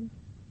talking.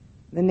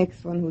 The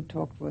next one who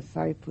talked was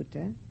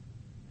Sariputta,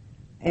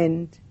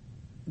 and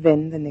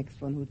then the next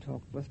one who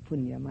talked was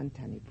Punya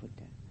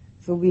Mantaniputta.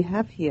 So we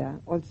have here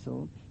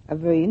also a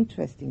very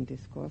interesting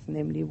discourse,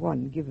 namely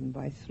one given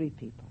by 3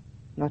 people,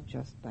 not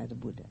just by the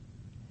Buddha,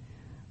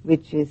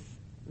 which is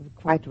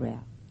quite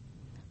rare.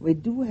 We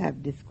do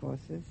have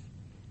discourses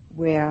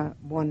where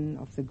one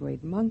of the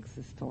great monks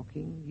is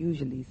talking,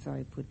 usually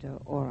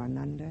Sariputta or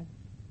Ananda,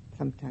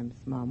 sometimes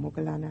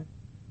Mahamoggallana.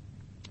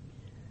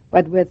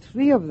 But where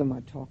 3 of them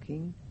are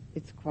talking,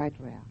 it's quite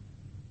rare.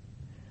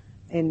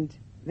 And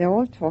they're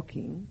all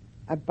talking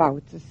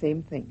about the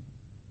same thing.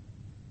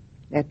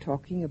 They're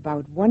talking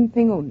about one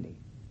thing only,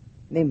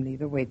 namely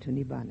the way to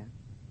Nibbana.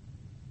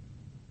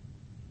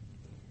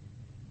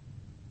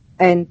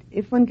 And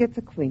if one gets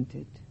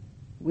acquainted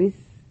with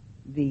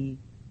the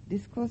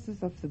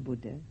discourses of the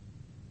Buddha,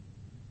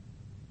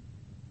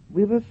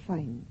 we will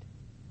find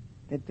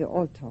that they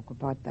all talk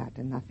about that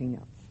and nothing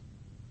else.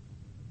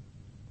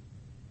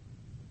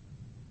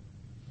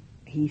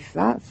 He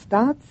starts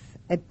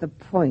at the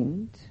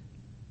point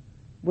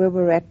where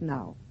we're at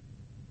now,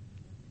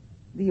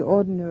 the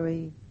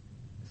ordinary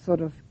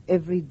sort of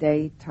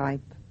everyday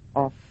type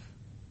of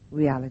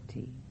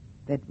reality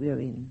that we're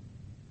in,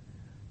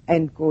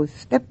 and goes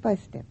step by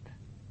step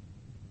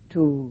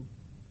to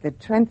the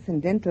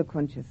transcendental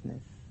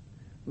consciousness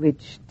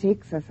which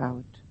takes us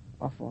out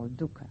of all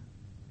dukkha.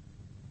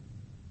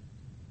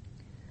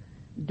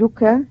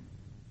 Dukkha,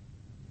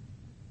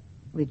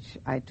 which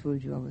I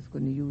told you I was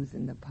going to use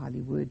in the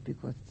Pali word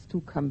because it's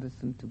too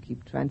cumbersome to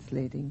keep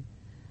translating,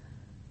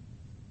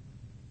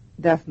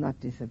 does not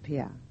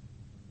disappear,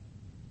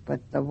 but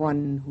the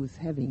one who's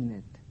having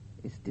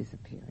it is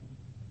disappearing.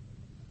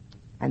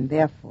 And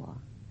therefore,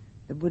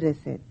 the Buddha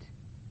said,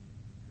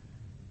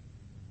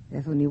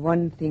 there's only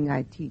one thing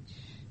I teach,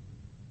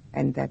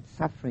 and that's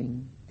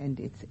suffering and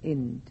its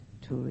end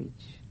to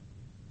reach.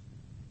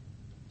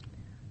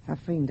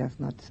 Suffering does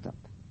not stop.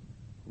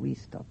 We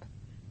stop.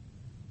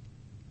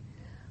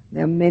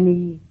 There are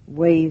many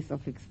ways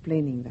of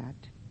explaining that,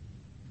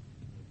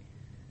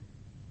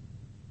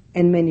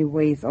 and many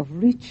ways of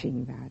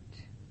reaching that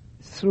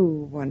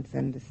through one's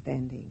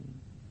understanding.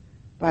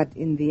 But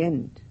in the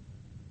end,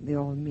 they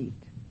all meet.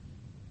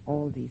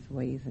 All these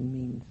ways and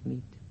means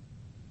meet.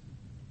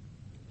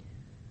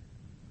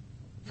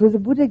 So the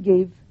Buddha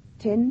gave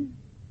 10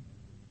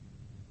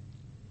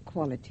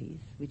 qualities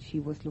which he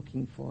was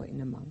looking for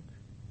in a monk.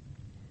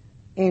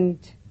 And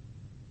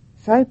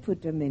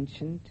Sariputta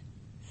mentioned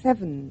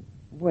 7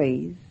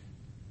 ways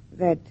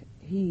that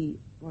he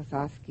was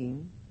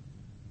asking,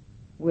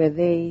 were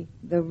they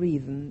the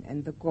reason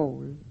and the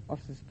goal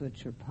of the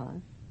spiritual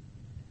path?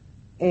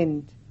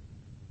 And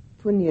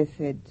Punya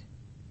said,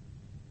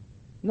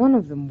 none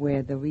of them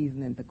were the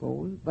reason and the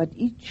goal, but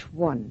each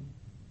one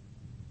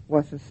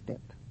was a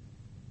step.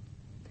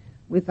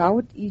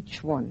 Without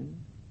each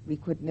one, we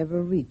could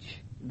never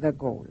reach the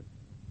goal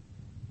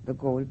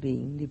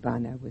being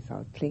Nibbana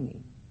without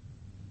clinging.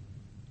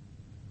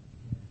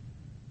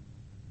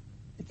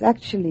 It's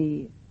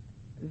actually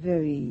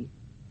very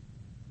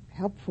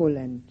helpful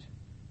and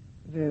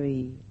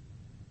very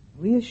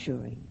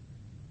reassuring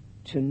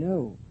to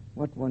know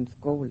what one's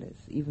goal is,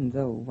 even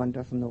though one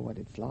doesn't know what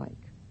it's like.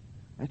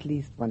 At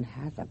least one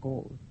has a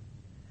goal.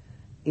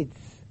 It's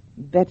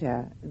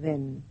better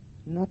than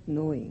not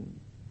knowing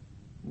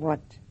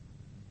what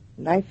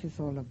life is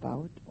all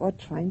about or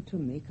trying to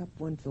make up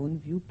one's own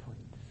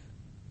viewpoints.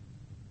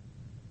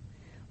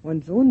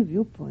 One's own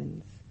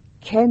viewpoints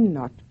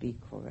cannot be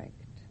correct.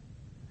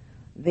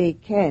 They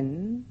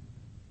can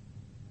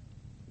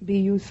be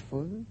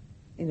useful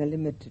in a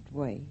limited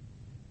way,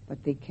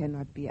 but they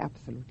cannot be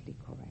absolutely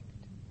correct.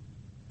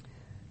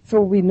 So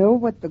we know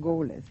what the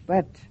goal is,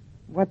 but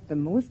what the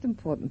most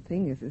important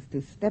thing is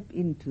to step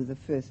into the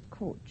first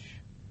coach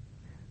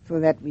so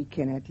that we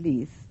can at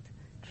least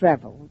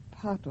travel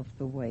part of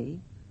the way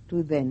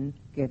to then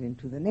get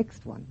into the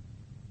next one.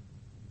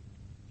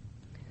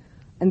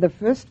 And the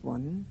first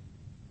one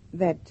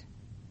that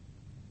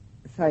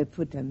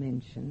Sariputta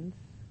mentions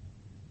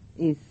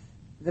is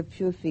the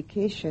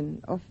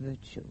purification of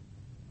virtue.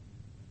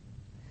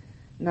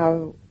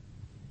 Now,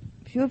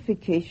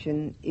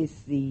 purification is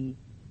the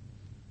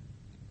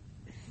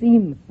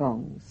theme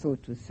song, so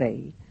to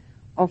say,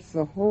 of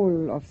the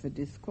whole of the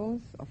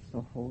discourse, of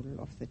the whole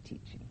of the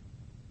teaching.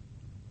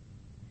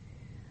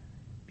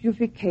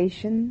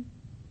 Purification,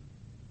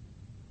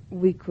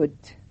 we could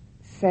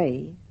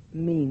say,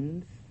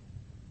 means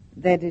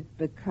that it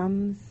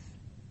becomes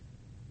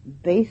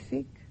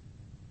basic,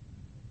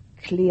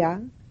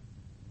 clear,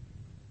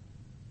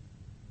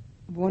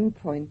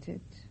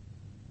 one-pointed,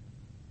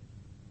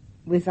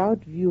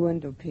 without view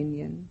and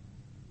opinion,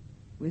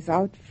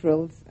 without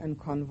frills and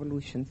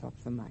convolutions of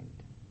the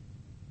mind.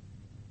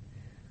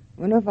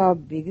 One of our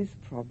biggest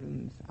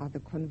problems are the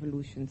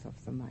convolutions of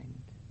the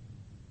mind.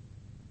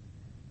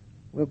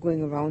 We're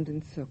going around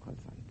in circles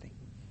on things,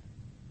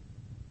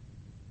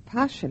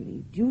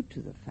 partially due to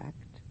the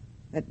fact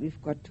that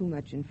we've got too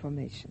much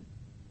information.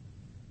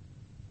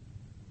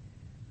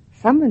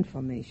 Some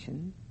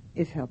information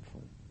is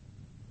helpful.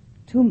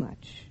 Too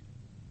much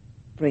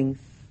brings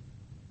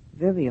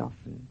very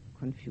often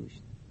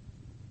confusion.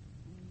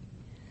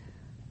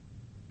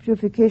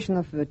 Purification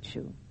of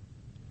virtue.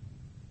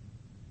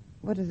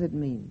 What does it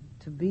mean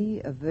to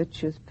be a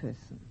virtuous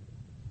person?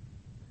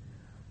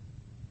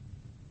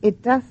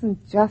 It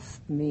doesn't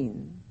just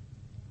mean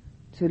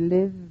to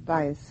live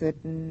by a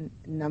certain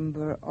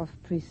number of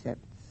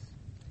precepts,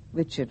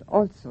 which it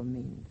also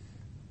means.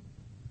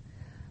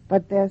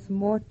 But there's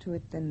more to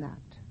it than that.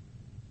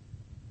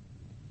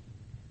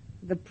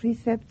 The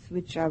precepts,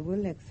 which I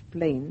will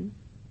explain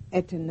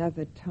at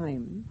another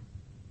time,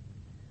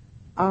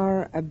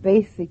 are a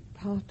basic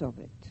part of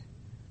it.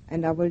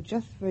 And I will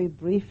just very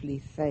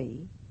briefly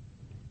say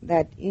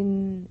that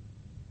in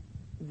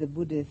the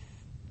Buddhist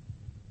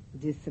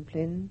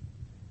discipline,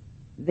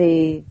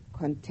 they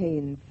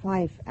contain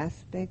 5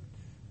 aspects: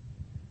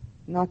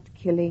 not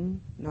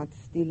killing, not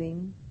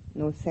stealing,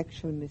 no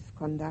sexual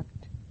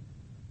misconduct,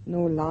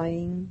 no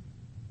lying,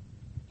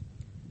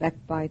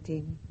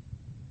 backbiting,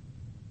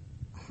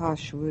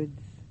 harsh words,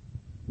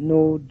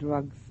 no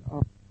drugs.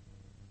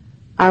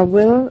 I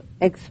will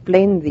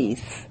explain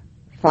these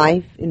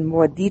 5 in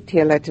more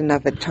detail at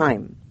another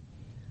time.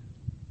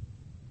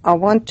 I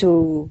want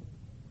to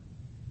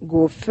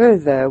go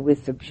further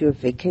with the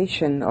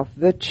purification of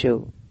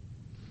virtue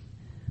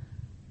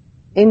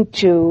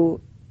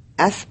into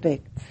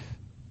aspects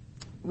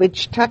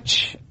which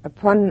touch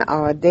upon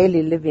our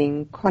daily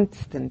living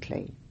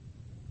constantly.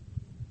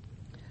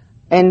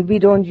 And we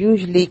don't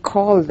usually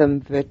call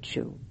them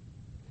virtue,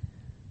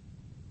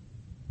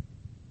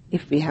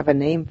 if we have a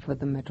name for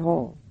them at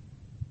all.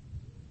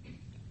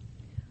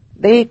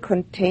 They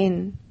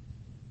contain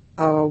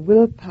our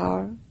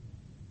willpower.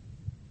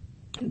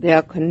 They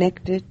are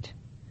connected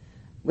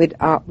with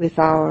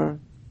our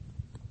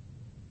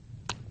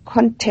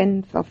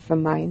contents of the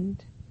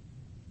mind.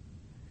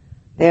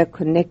 They are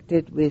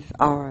connected with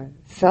our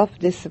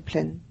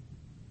self-discipline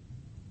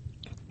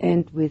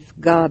and with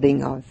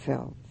guarding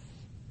ourselves,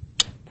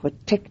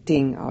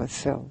 protecting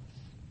ourselves.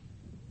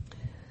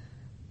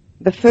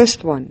 The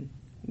first one,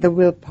 the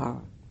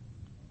willpower.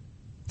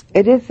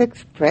 It is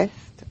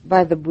expressed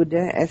by the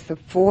Buddha as the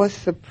 4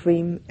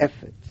 supreme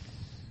efforts.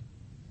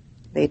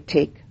 They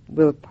take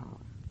willpower.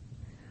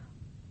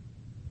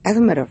 As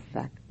a matter of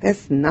fact,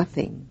 there's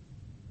nothing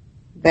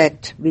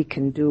that we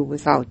can do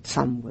without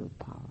some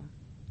willpower.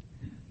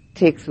 It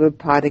takes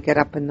willpower to get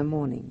up in the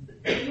morning,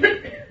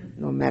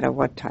 no matter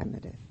what time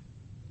it is.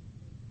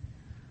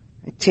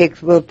 It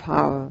takes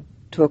willpower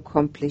to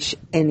accomplish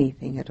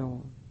anything at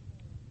all.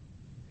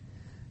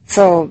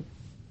 So,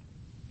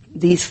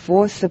 these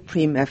 4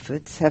 supreme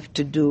efforts have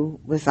to do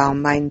with our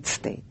mind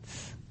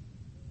states.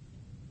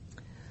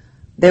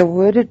 They're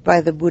worded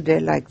by the Buddha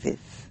like this: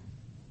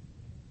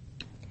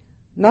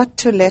 not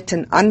to let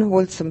an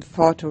unwholesome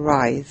thought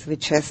arise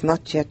which has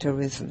not yet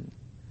arisen,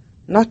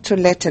 not to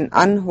let an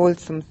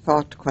unwholesome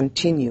thought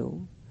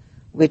continue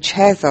which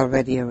has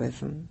already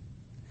arisen,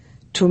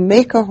 to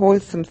make a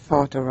wholesome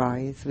thought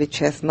arise which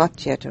has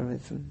not yet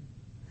arisen,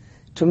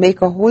 to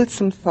make a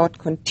wholesome thought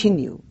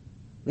continue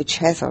which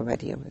has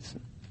already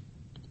arisen.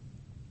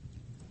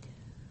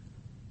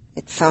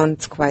 It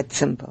sounds quite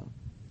simple.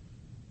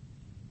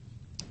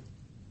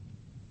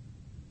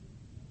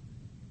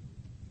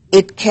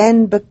 It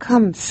can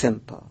become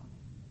simple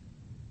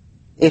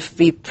if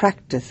we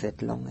practice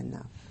it long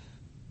enough.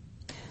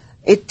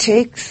 It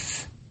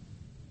takes,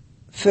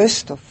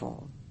 first of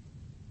all,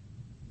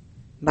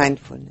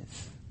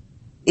 mindfulness,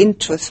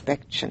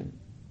 introspection,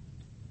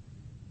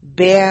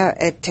 bare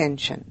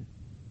attention,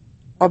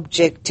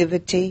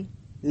 objectivity,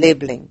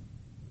 labeling.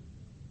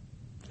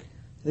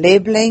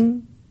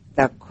 Labeling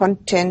the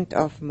content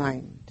of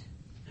mind.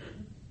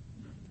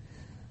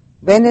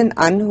 When an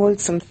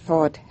unwholesome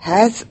thought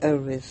has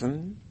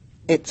arisen,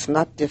 it's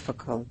not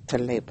difficult to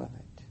label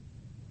it.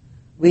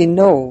 We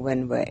know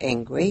when we're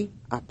angry,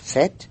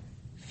 upset,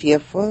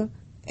 fearful,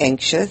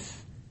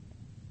 anxious,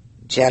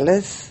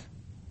 jealous,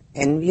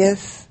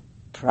 envious,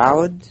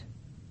 proud,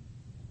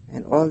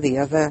 and all the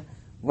other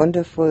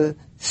wonderful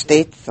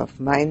states of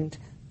mind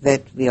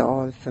that we are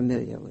all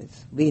familiar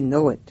with. We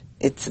know it.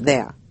 It's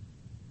there.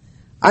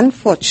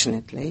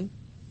 Unfortunately,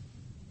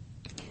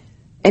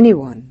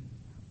 anyone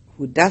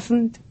who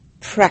doesn't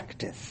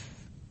practice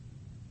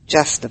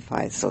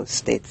justifies those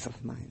states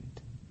of mind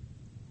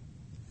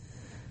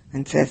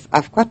and says,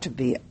 I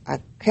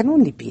can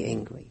only be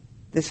angry.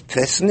 This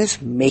person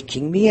is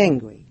making me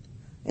angry.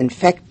 In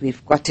fact,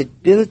 we've got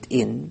it built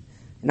in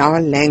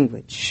our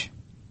language.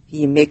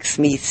 He makes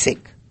me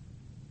sick,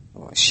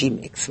 or she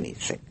makes me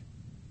sick.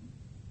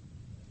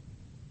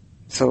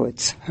 So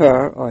it's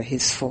her or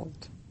his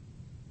fault.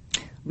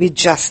 We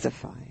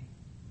justify.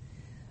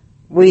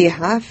 We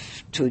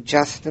have to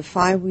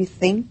justify, we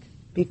think,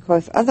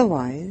 because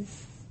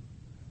otherwise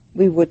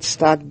we would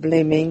start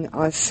blaming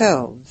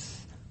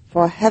ourselves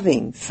for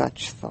having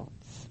such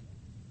thoughts.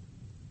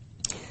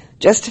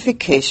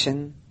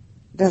 Justification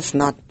does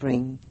not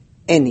bring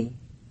any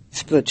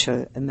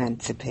spiritual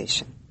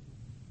emancipation.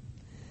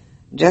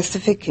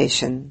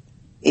 Justification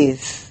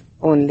is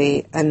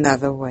only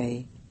another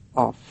way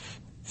of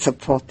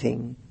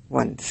supporting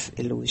one's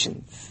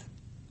illusions.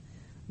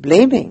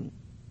 Blaming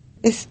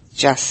is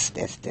just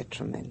as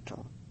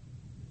detrimental.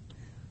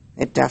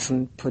 It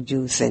doesn't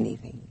produce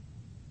anything.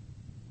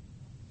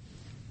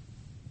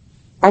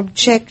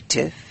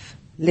 Objective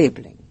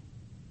labeling.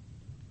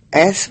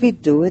 As we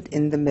do it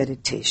in the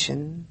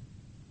meditation,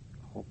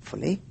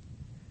 hopefully,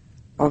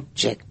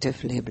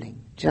 objective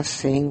labeling. Just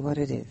saying what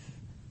it is.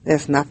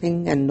 There's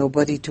nothing and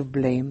nobody to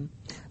blame.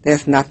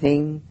 There's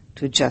nothing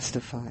to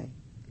justify.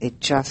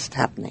 It's just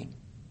happening.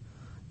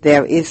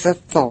 There is a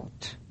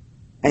thought,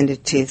 and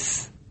it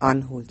is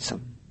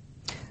unwholesome.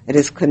 It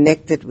is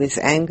connected with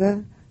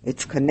anger,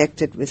 it's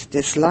connected with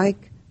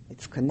dislike,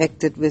 it's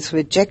connected with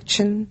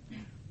rejection,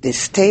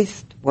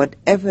 distaste,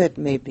 whatever it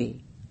may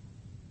be.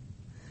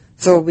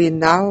 So we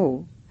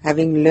now,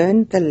 having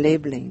learned the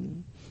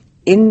labeling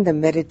in the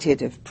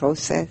meditative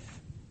process,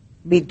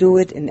 we do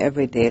it in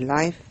everyday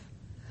life,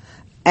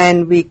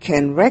 and we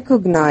can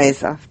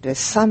recognize after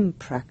some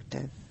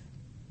practice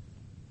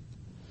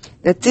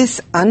that this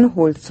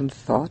unwholesome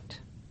thought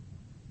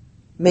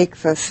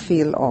makes us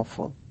feel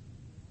awful.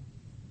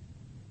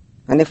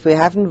 And if we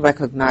haven't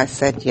recognized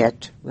that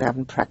yet, we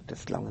haven't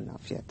practiced long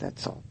enough yet,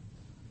 that's all.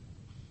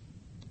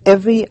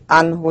 Every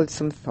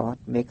unwholesome thought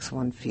makes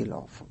one feel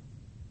awful.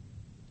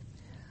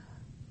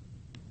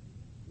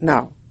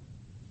 Now,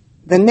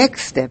 the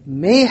next step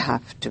may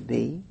have to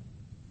be,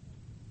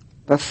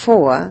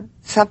 before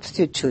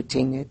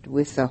substituting it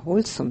with a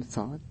wholesome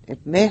thought,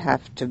 it may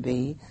have to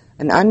be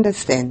an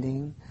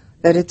understanding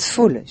that it's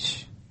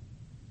foolish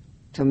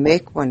to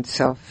make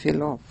oneself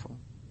feel awful.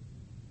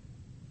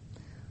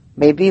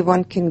 Maybe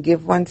one can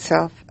give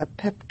oneself a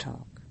pep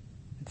talk,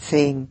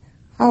 saying,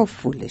 how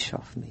foolish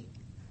of me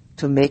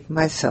to make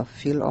myself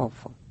feel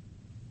awful.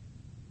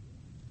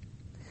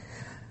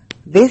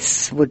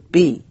 This would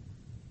be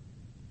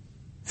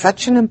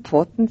such an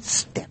important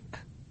step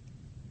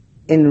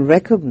in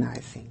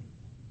recognizing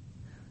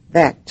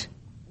that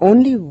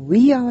only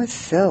we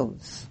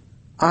ourselves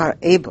are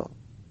able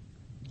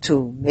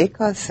to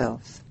make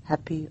ourselves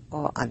happy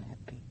or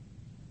unhappy.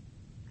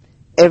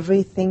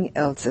 Everything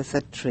else is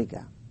a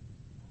trigger.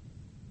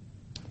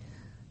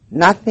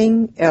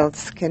 Nothing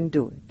else can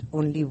do it,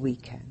 only we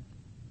can.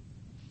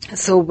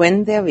 So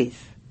when there is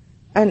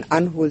an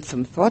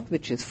unwholesome thought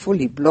which is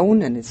fully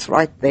blown and is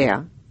right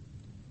there,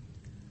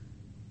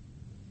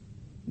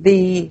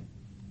 the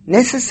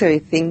necessary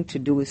thing to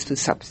do is to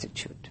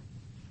substitute.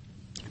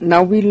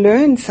 Now we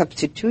learn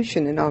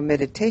substitution in our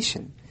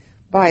meditation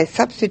by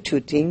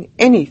substituting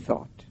any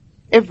thought,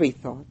 every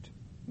thought,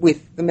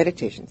 with the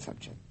meditation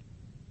subject.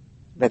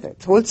 Whether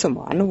it's wholesome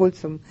or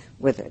unwholesome,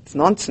 whether it's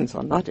nonsense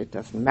or not, it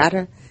doesn't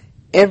matter.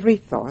 Every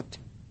thought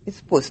is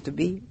supposed to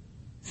be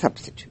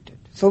substituted.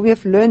 So we are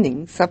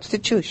learning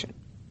substitution.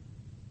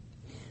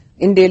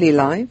 In daily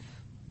life,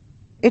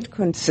 it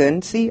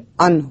concerns the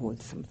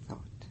unwholesome thought.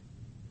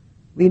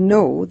 We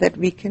know that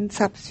we can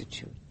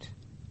substitute.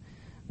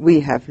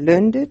 We have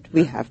learned it,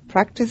 we have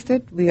practiced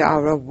it, we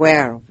are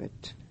aware of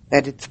it,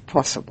 that it's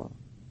possible.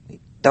 We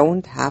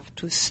don't have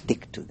to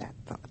stick to that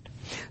thought.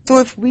 So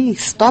if we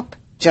stop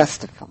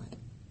justifying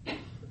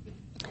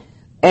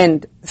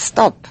and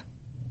stop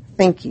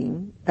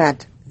thinking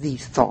that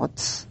these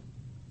thoughts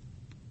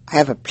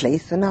have a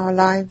place in our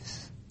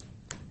lives,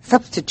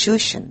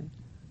 substitution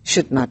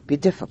should not be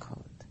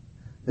difficult.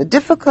 The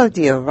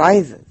difficulty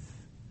arises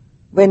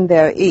when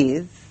there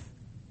is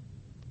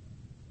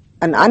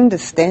an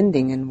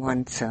understanding in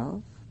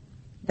oneself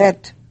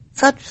that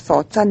such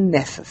thoughts are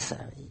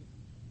necessary.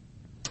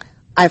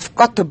 I've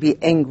got to be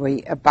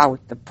angry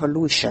about the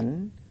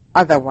pollution,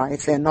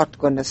 otherwise they're not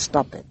going to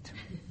stop it.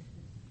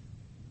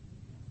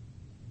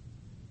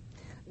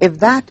 If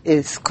that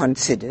is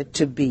considered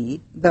to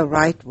be the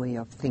right way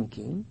of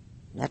thinking,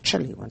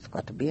 naturally one's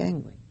got to be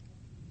angry.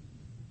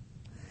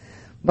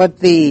 But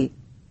the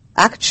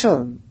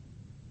actual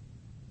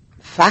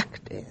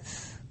fact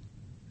is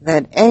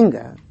that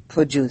anger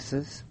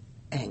produces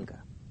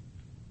anger.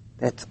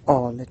 That's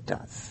all it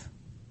does.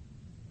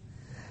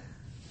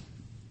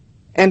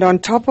 And on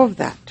top of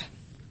that,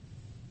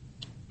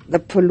 the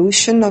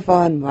pollution of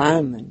our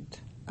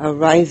environment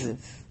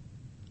arises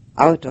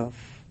out of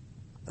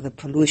the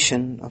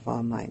pollution of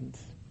our minds.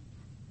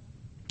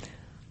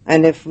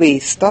 And if we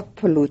stop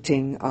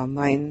polluting our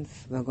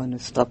minds, we're going to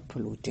stop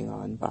polluting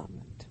our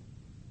environment.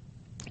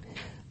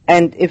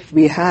 And if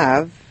we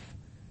have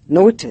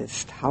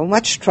noticed how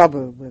much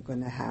trouble we're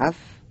going to have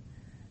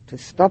to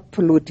stop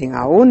polluting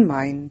our own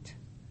mind,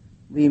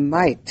 we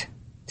might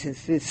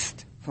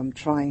desist from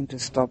trying to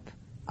stop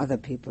other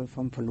people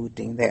from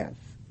polluting theirs.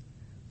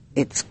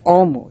 It's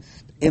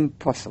almost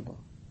impossible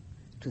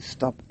to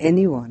stop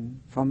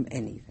anyone from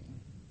anything.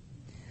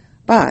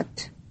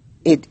 But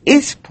it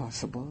is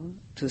possible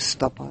to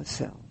stop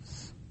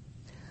ourselves.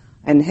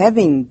 And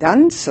having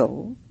done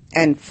so,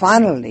 and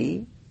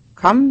finally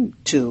come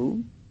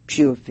to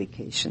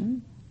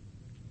purification,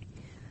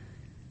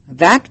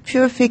 that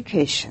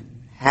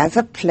purification has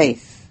a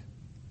place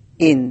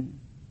in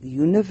the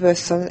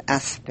universal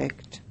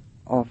aspect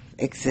of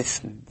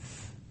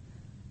existence.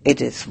 It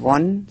is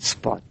one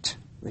spot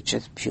which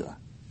is pure,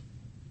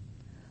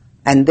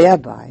 and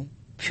thereby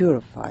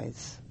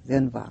purifies the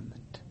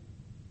environment.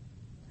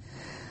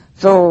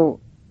 So,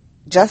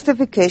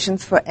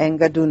 justifications for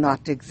anger do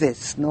not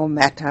exist, no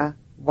matter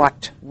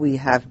what we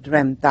have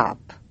dreamt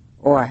up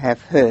or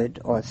have heard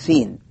or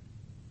seen.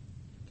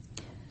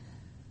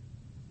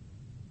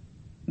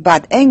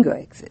 But anger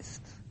exists.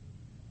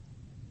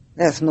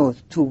 There's no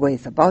two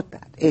ways about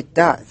that. It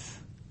does.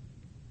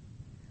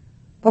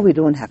 But we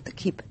don't have to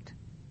keep it.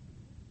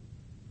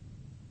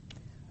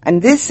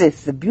 And this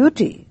is the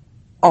beauty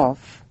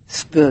of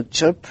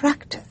spiritual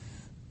practice.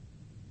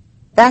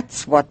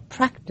 That's what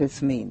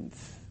practice means.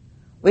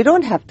 We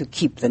don't have to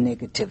keep the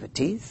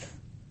negativities.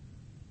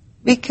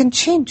 We can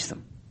change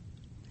them.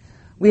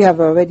 We have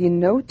already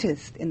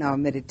noticed in our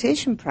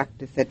meditation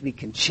practice that we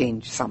can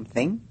change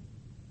something,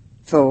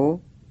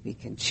 so we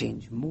can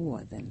change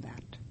more than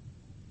that.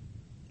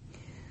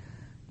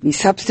 We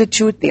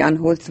substitute the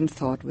unwholesome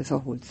thought with a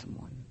wholesome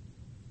one.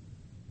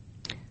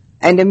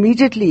 And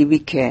immediately we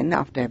can,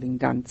 after having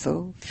done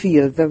so,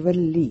 feel the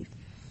relief,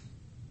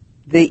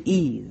 the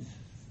ease.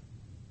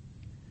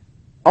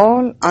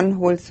 All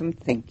unwholesome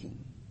thinking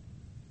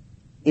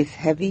is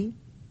heavy.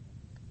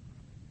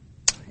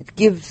 It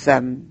gives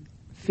a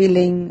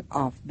feeling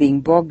of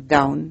being bogged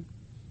down.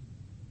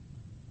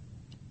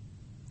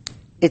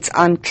 It's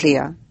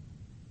unclear.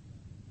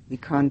 We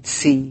can't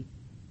see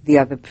the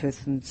other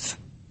person's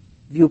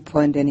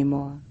viewpoint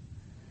anymore.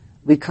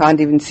 We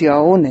can't even see our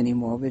own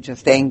anymore. We're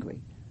just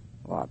angry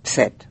or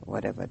upset, or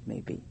whatever it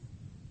may be.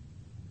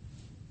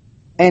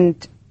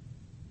 And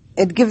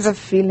it gives a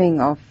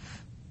feeling of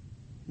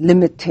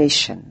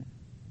limitation.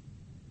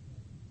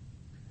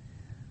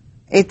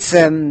 It's,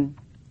 the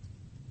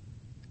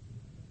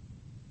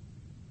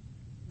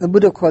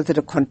Buddha calls it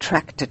a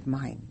contracted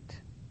mind.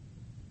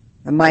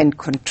 The mind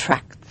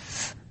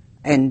contracts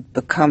and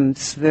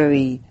becomes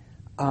very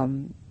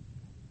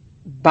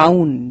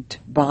bound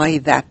by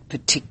that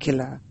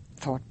particular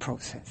thought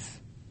process.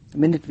 The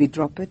minute we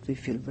drop it, we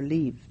feel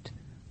relieved.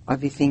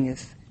 Everything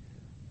is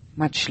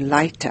much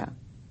lighter,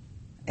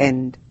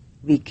 and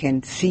we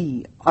can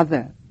see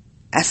other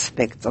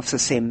aspects of the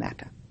same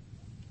matter.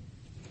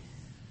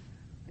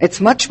 It's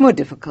much more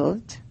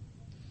difficult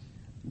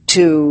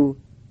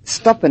to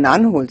stop an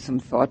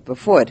unwholesome thought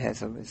before it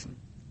has arisen.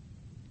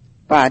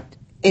 But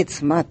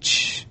it's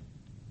much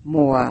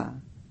more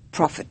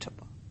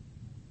profitable.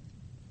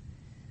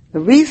 The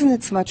reason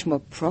it's much more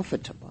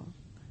profitable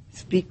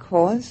is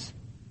because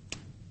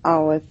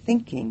our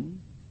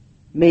thinking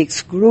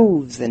makes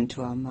grooves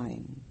into our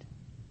mind,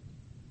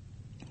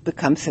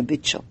 becomes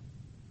habitual.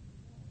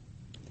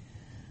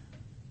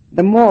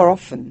 The more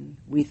often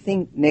we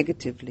think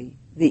negatively,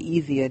 the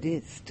easier it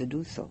is to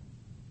do so.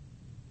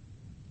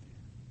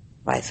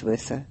 Vice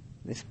versa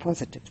with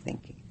positive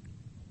thinking.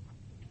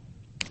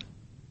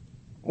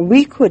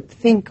 We could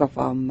think of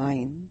our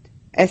mind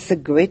as the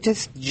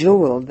greatest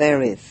jewel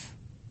there is.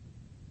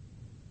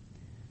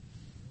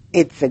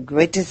 It's the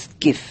greatest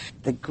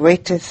gift, the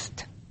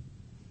greatest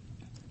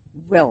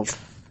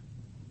wealth.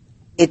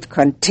 It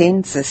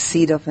contains the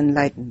seed of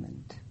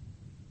enlightenment.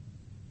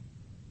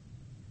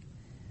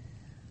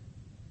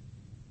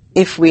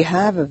 If we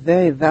have a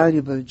very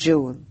valuable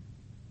jewel,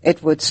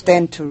 it would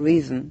stand to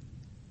reason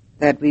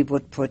that we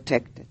would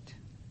protect it.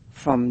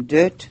 From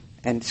dirt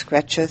and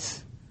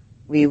scratches,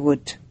 we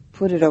would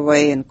put it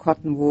away in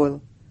cotton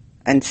wool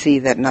and see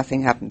that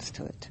nothing happens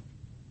to it.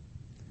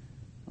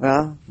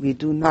 Well, we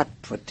do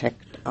not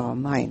protect our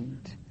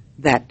mind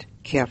that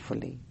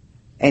carefully,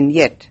 and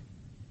yet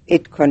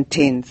it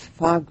contains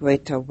far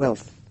greater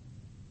wealth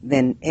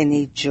than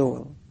any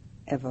jewel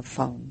ever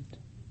found.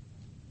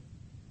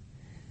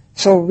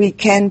 So we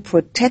can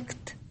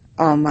protect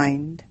our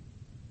mind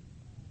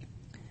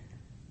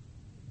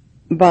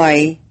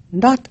by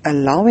not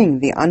allowing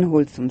the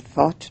unwholesome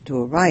thought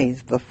to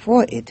arise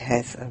before it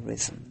has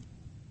arisen.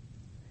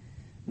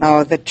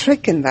 Now, the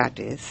trick in that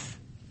is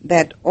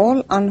that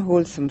all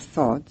unwholesome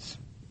thoughts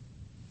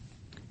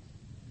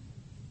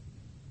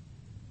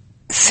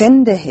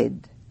send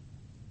ahead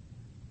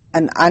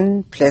an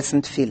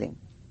unpleasant feeling.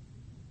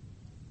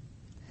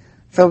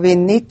 So we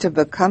need to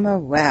become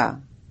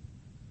aware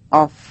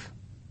of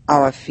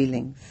our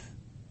feelings.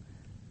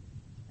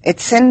 It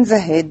sends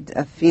ahead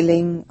a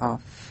feeling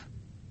of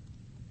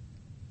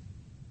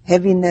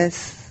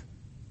heaviness,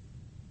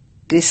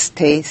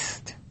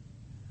 distaste,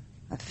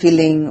 a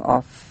feeling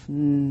of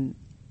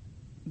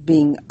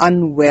being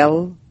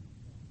unwell.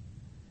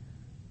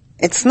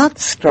 It's not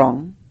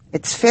strong,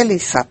 it's fairly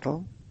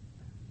subtle.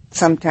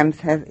 Sometimes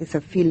it's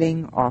a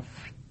feeling of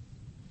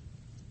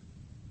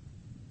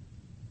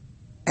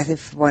as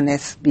if one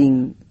is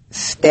being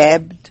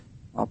stabbed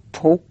or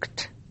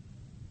poked.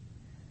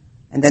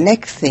 And the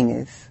next thing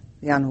is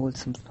the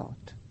unwholesome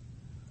thought.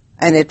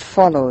 And it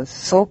follows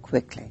so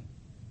quickly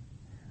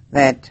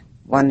that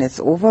one is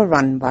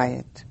overrun by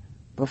it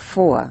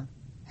before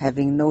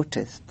having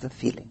noticed the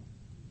feeling.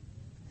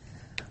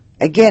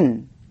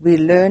 Again, we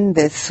learn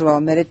this through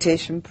our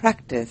meditation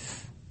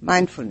practice,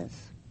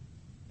 mindfulness,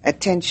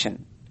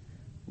 attention,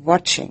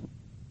 watching,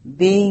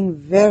 being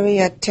very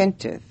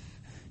attentive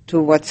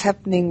to what's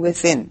happening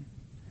within,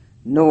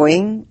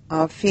 knowing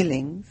our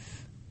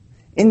feelings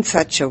in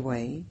such a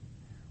way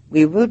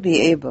we will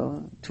be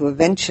able to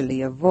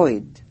eventually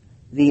avoid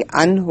the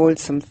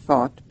unwholesome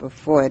thought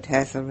before it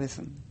has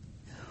arisen.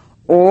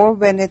 Or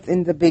when it's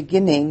in the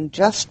beginning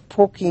just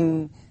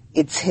poking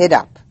its head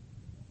up.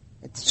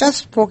 It's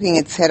just poking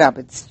its head up.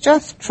 It's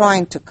just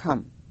trying to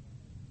come.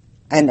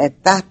 And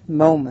at that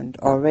moment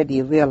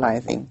already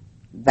realizing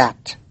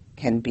that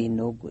can be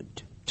no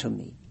good to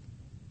me.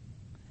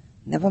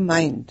 Never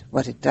mind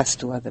what it does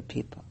to other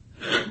people.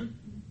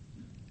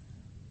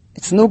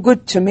 It's no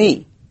good to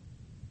me.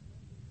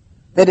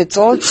 That it's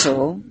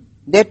also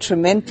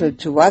detrimental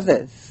to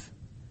others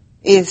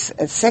is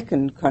a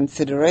second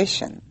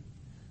consideration.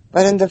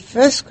 But in the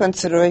first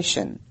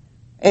consideration,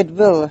 it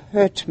will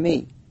hurt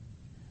me.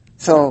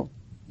 So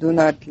do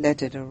not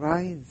let it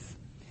arise.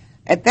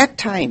 At that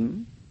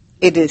time,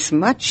 it is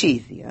much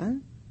easier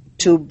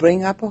to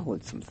bring up a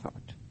wholesome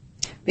thought,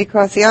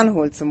 because the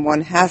unwholesome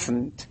one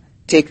hasn't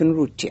taken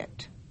root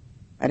yet.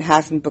 It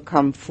hasn't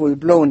become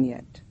full-blown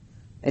yet.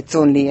 It's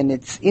only in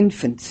its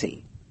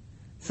infancy.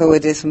 So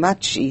it is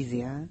much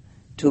easier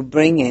to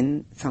bring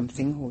in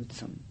something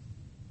wholesome.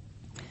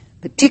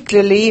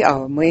 Particularly,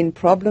 our main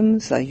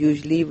problems are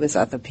usually with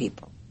other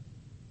people.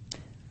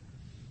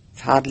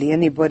 There's hardly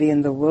anybody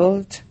in the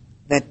world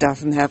that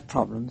doesn't have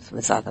problems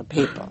with other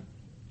people.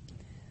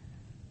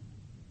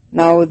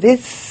 Now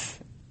this,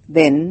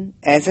 then,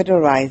 as it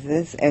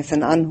arises as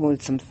an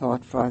unwholesome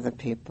thought for other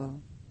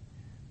people,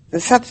 the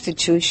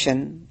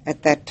substitution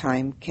at that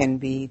time can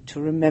be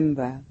to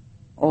remember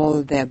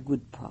all their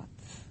good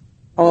parts,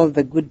 all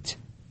the good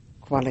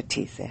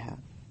qualities they have,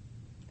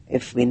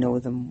 if we know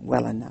them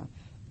well enough.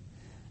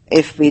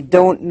 If we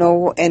don't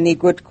know any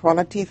good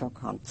qualities or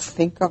can't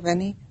think of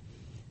any,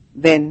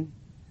 then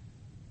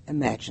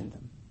imagine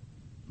them.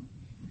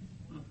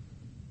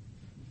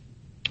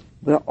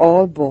 We're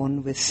all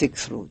born with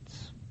 6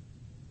 roots.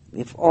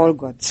 We've all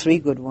got 3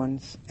 good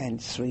ones and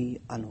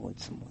 3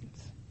 unwholesome ones.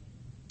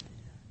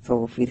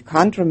 So if we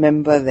can't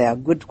remember their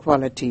good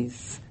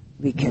qualities,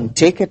 we can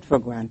take it for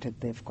granted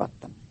they've got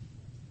them.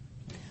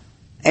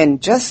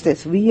 And just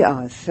as we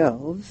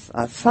ourselves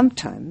are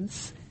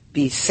sometimes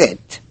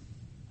beset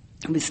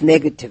with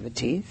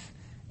negativities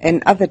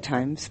and other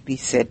times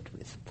beset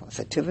with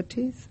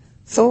positivities,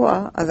 so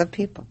are other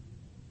people.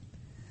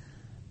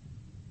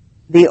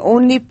 the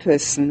only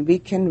person we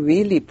can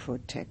really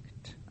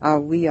protect are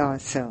we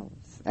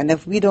ourselves. And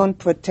if we don't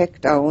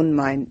protect our own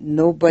mind,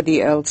 nobody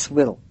else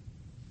will.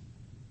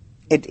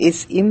 It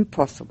is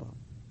impossible.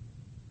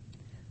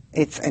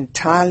 It's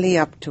entirely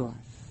up to us.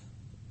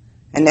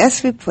 And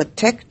as we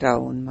protect our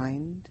own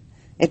mind,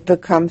 it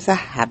becomes a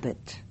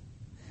habit.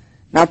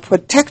 Now,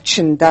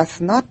 protection does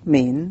not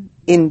mean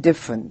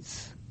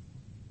indifference,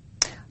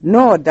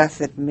 nor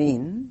does it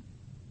mean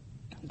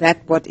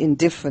that what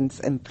indifference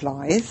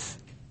implies,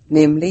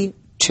 namely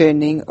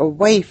turning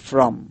away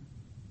from.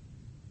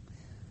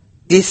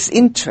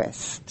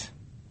 Disinterest,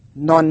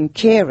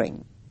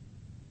 non-caring,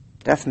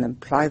 doesn't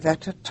imply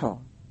that at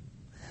all.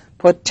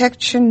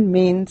 Protection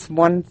means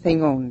one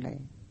thing only,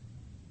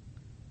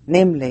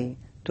 namely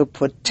to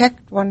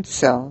protect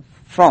oneself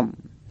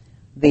from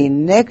the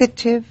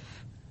negative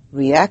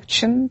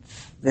reactions,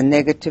 the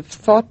negative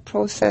thought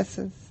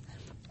processes,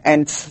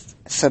 and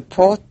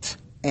support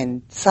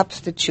and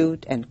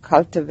substitute and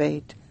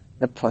cultivate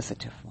the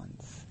positive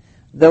ones,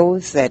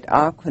 those that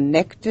are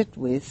connected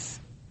with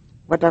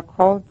what are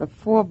called the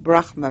 4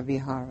 Brahma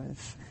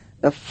Viharas,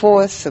 the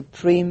 4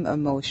 supreme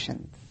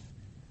emotions: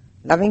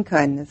 loving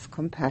kindness,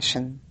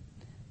 compassion,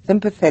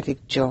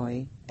 sympathetic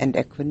joy, and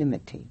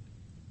equanimity.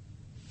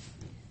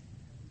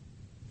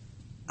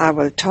 I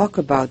will talk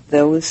about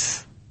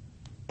those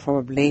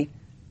probably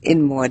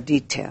in more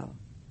detail,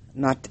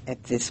 not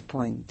at this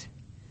point,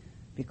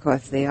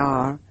 because they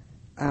are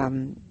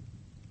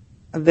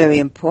a very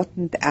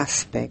important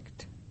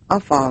aspect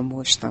of our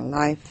emotional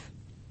life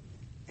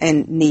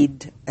and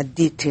need a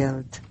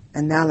detailed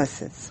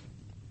analysis.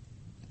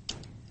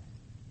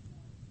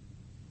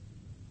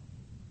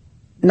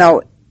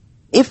 Now,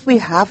 if we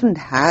haven't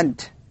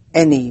had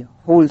any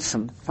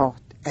wholesome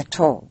thought at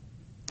all,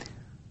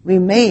 we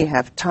may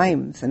have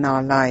times in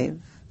our life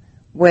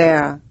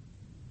where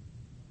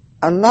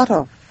a lot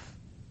of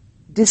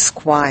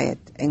disquiet,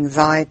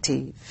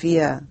 anxiety,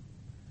 fear,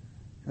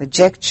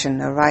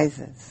 rejection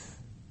arises.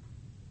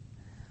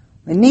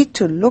 We need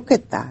to look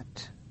at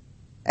that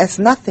as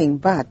nothing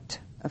but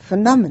a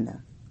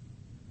phenomena.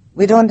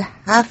 We don't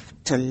have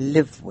to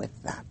live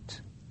with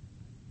that.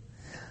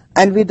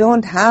 And we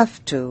don't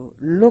have to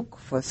look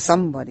for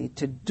somebody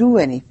to do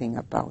anything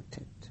about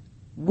it.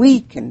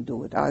 We can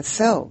do it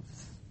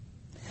ourselves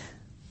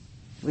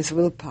with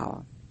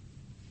willpower.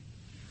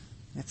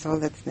 That's all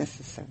that's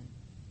necessary.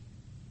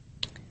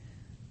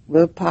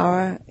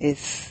 Willpower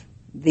is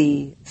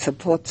the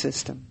support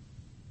system.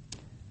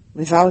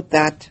 Without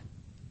that,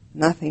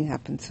 nothing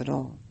happens at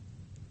all.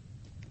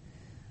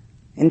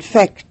 In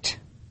fact,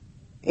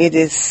 it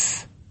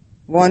is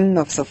one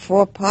of the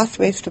 4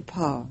 pathways to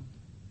power,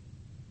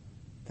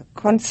 the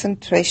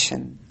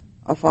concentration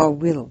of our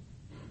will.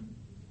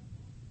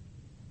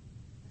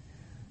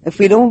 If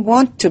we don't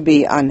want to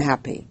be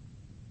unhappy,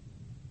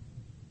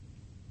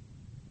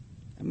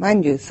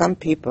 mind you, some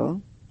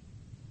people,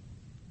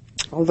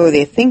 although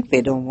they think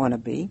they don't want to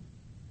be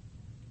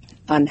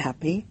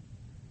unhappy,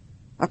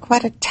 are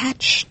quite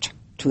attached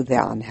to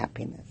their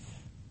unhappiness.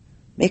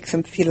 Makes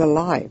them feel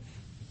alive.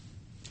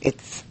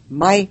 It's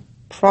my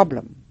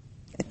problem.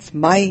 It's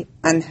my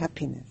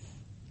unhappiness.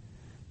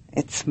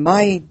 It's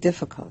my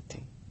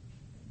difficulty.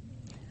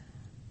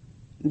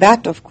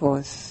 That, of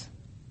course,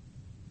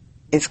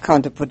 is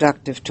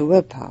counterproductive to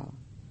willpower.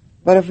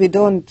 But if we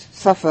don't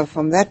suffer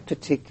from that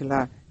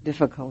particular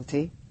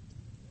difficulty,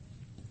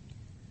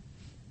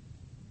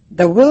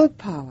 the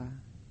willpower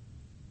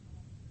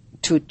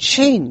to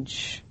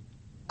change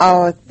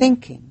our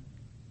thinking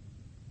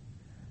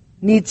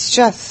needs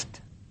just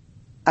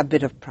a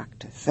bit of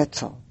practice,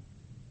 that's all.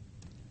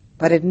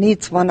 But it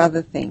needs one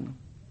other thing.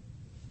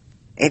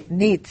 It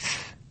needs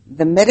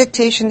the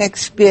meditation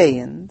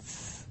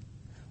experience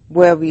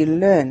where we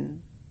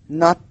learn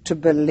not to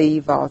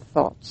believe our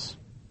thoughts.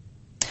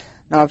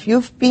 Now, if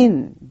you've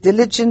been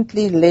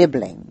diligently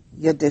labeling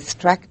your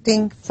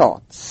distracting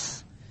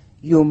thoughts,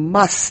 you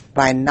must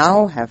by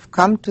now have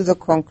come to the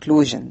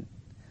conclusion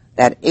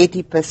that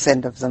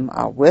 80% of them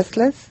are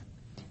worthless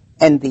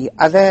and the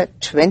other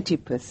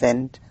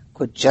 20%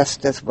 could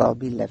just as well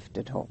be left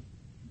at home.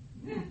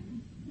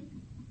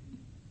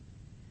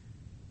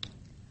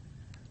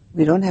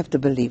 We don't have to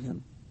believe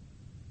them.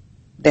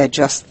 They're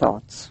just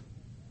thoughts.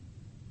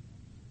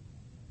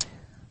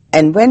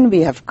 And when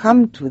we have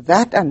come to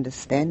that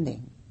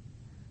understanding,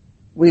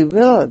 we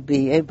will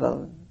be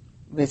able,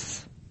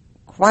 with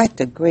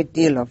quite a great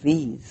deal of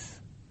ease,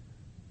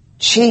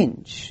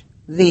 change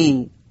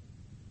the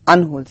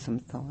unwholesome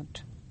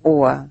thought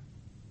or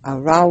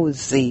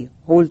arouse the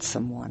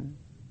wholesome one.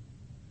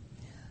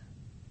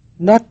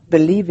 Not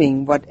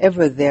believing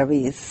whatever there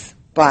is,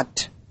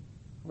 but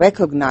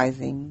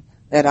recognizing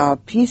that our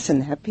peace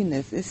and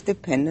happiness is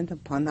dependent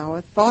upon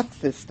our thought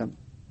system,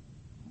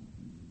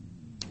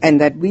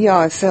 and that we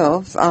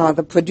ourselves are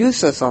the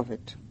producers of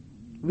it.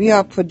 We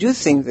are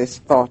producing this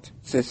thought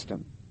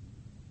system.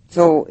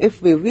 So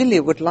if we really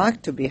would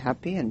like to be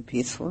happy and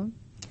peaceful,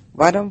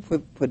 why don't we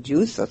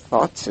produce a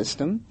thought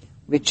system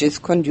which is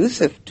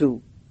conducive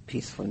to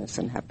peacefulness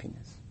and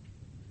happiness?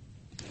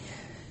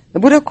 The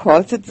Buddha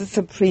calls it the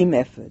supreme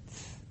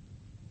efforts.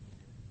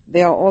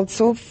 There are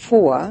also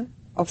 4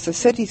 of the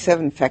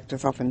 37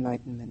 factors of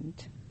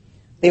enlightenment.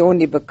 They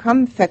only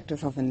become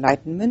factors of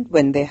enlightenment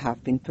when they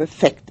have been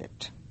perfected.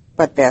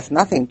 But there's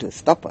nothing to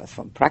stop us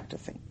from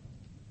practicing.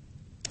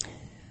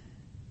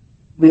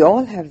 We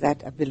all have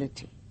that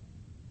ability.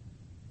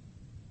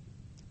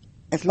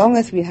 As long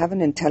as we have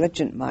an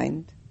intelligent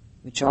mind,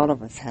 which all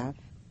of us have,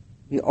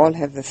 we all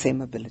have the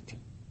same ability.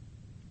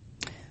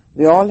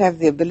 We all have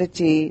the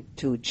ability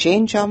to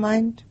change our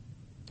mind.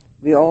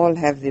 We all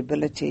have the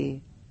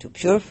ability to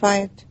purify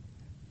it.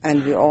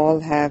 And we all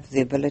have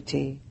the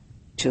ability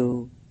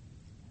to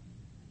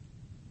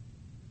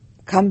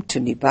come to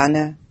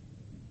Nibbana,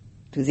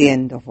 to the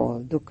end of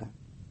all dukkha.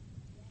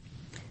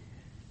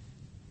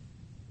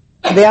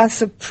 They are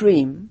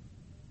supreme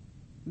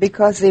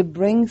because they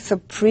bring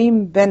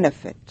supreme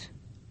benefit,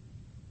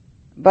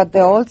 but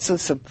they're also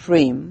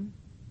supreme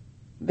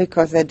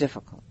because they're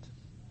difficult.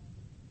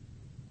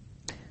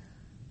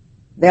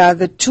 There are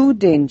the 2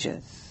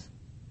 dangers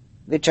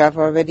which I've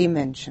already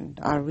mentioned.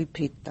 I'll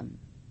repeat them.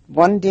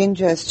 One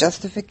danger is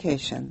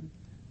justification,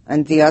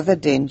 and the other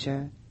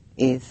danger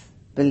is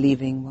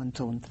believing one's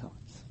own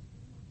thoughts.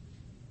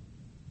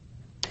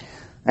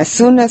 As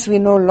soon as we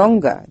no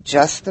longer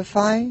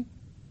justify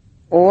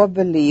or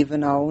believe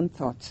in our own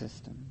thought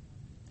system,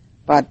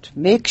 but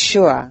make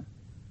sure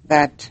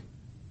that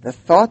the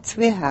thoughts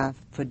we have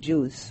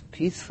produce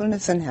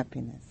peacefulness and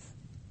happiness,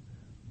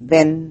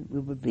 then we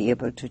will be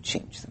able to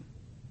change them.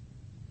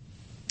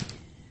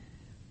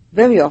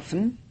 Very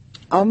often,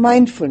 our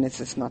mindfulness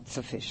is not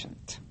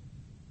sufficient.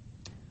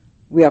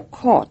 We are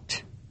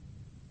caught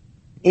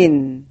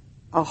in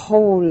a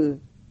whole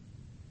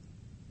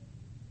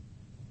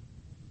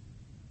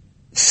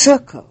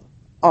circle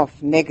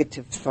of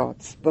negative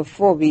thoughts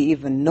before we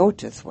even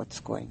notice what's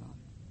going on.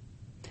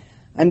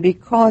 And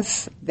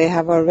because they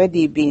have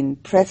already been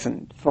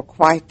present for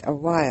quite a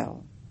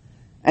while,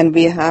 and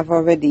we have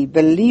already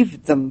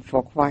believed them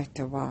for quite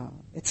a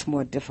while, it's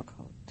more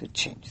difficult to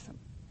change them.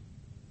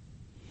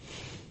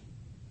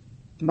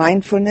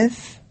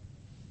 Mindfulness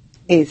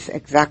is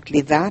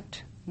exactly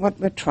that, what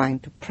we're trying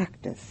to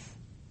practice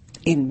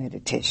in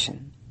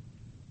meditation.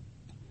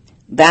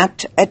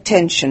 That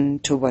attention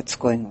to what's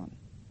going on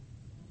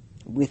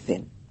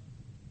within.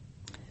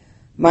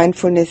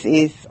 Mindfulness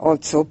is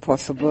also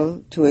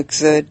possible to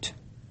exert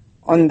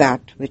on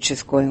that which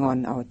is going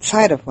on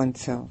outside of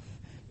oneself.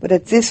 But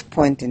at this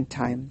point in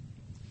time,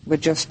 we're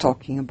just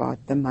talking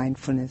about the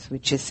mindfulness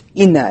which is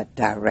inner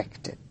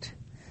directed.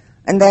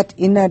 And that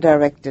inner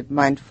directed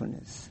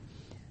mindfulness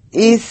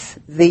is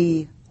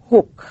the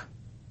hook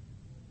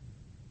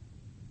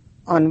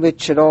on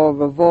which it all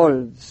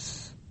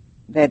revolves,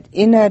 that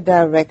inner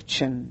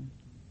direction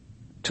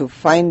to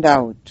find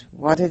out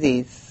what it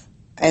is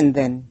and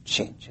then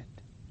change it.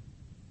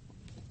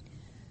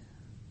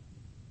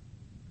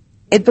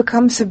 It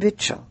becomes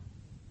habitual.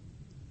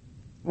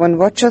 One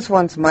watches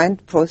one's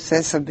mind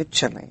process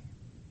habitually.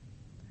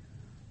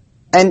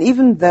 And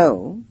even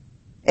though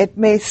it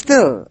may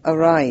still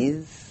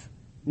arise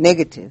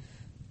negative,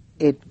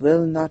 it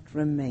will not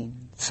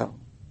remain so.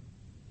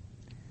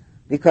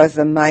 Because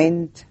the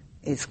mind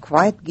is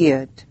quite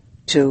geared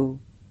to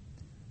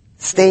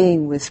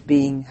staying with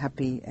being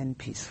happy and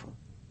peaceful.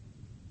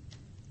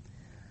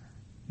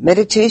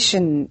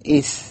 Meditation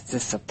is the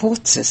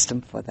support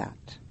system for that.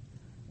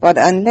 But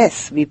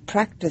unless we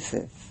practice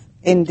this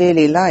in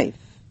daily life,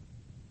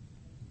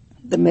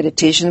 the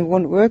meditation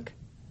won't work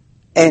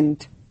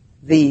and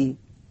the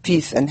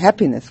peace and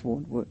happiness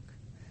won't work.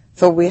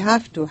 So we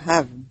have to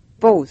have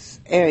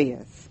both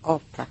areas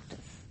of practice.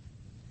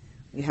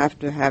 We have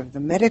to have the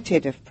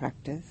meditative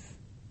practice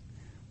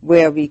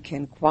where we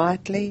can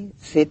quietly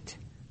sit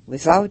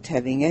without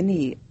having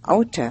any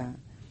outer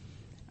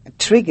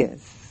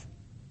triggers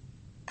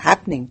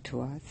happening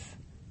to us,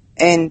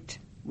 and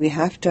we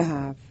have to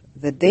have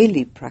the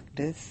daily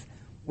practice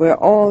where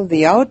all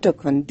the outer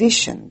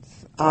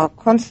conditions are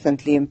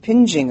constantly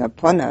impinging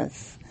upon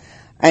us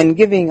and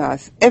giving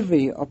us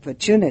every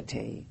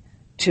opportunity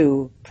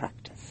to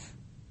practice.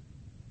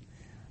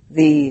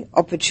 The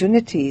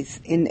opportunities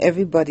in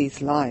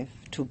everybody's life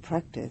to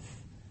practice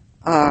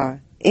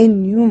are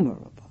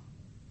innumerable.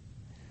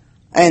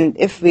 And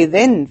if we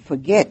then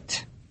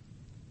forget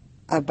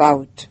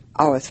about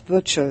our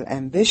spiritual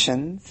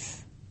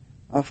ambitions,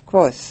 of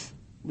course,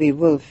 we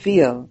will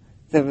feel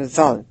the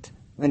result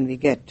when we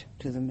get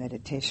to the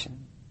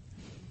meditation.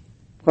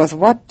 Because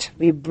what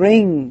we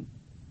bring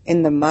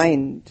in the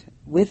mind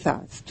with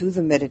us to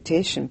the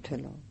meditation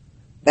pillow,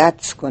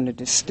 that's going to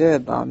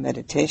disturb our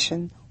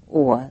meditation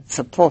or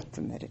support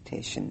the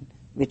meditation,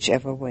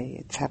 whichever way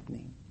it's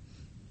happening.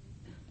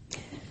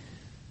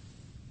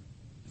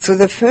 So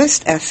the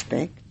first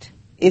aspect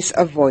is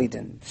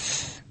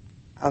avoidance,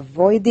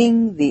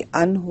 avoiding the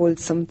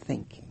unwholesome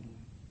thinking.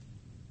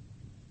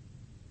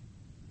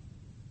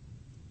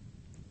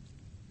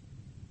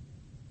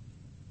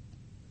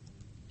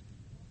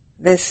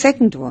 The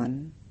second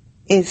one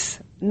is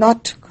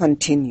not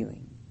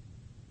continuing.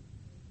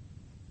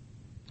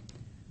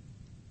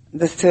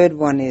 The third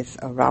one is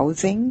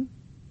arousing.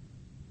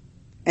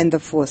 And the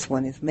fourth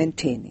one is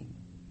maintaining.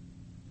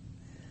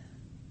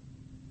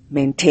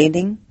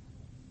 Maintaining.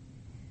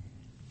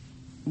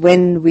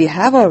 When we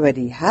have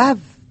already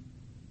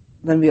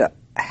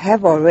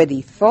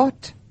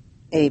thought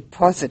a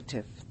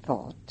positive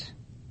thought,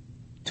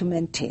 to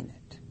maintain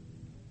it,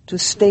 to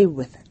stay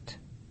with it,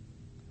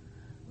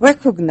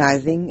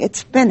 recognizing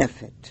its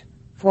benefit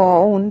for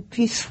our own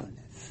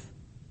peacefulness.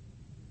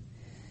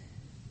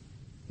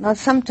 Now,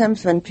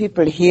 sometimes when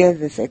people hear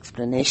this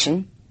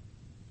explanation,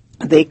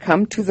 they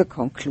come to the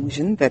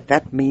conclusion that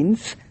that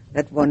means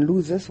that one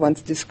loses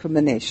one's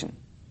discrimination.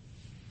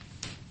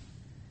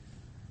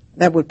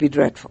 That would be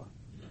dreadful.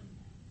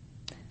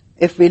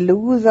 If we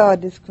lose our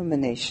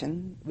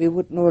discrimination, we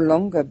would no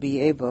longer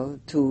be able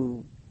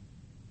to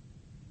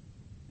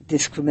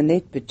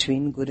discriminate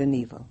between good and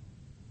evil.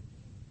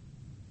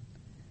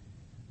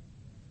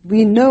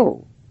 We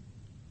know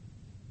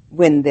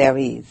when there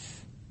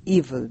is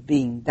evil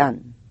being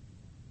done,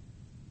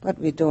 but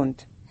we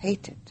don't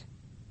hate it.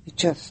 We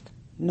just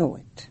know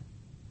it.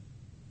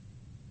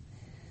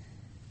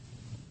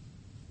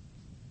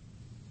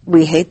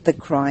 We hate the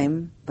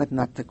crime, but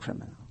not the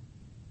criminal.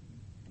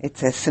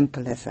 It's as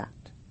simple as that.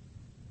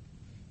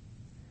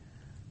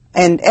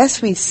 And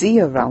as we see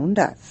around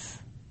us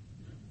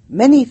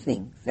many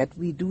things that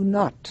we do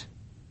not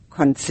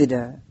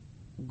consider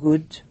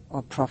good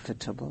or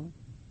profitable,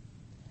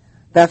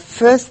 the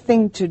first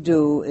thing to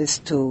do is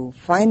to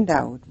find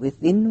out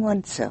within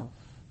oneself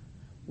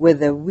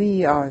whether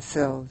we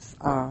ourselves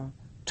are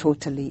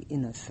totally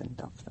innocent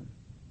of them.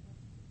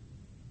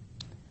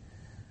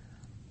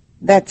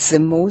 That's the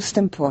most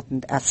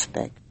important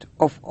aspect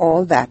of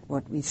all that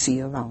what we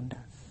see around us.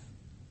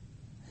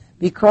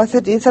 Because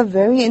it is a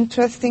very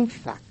interesting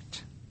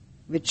fact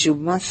which you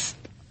must,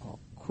 or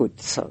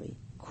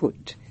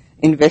could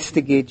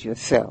investigate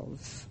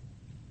yourselves,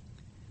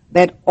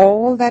 that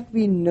all that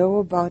we know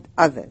about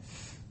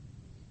others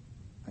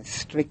is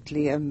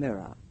strictly a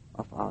mirror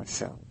of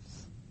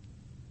ourselves.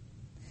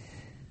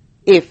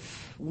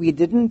 If we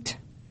didn't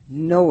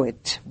know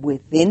it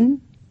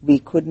within, we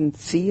couldn't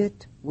see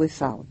it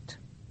without.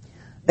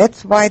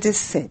 That's why it is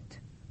said,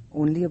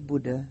 only a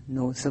Buddha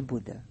knows a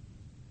Buddha.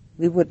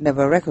 We would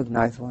never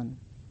recognize one.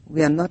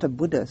 We are not a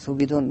Buddha, so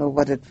we don't know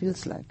what it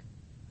feels like.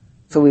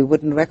 So we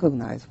wouldn't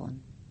recognize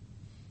one.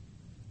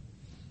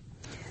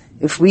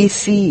 If we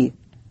see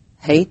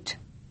hate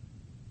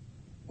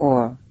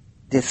or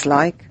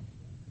dislike,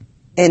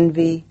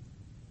 envy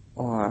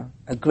or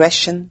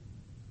aggression,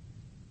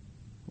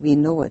 we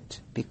know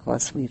it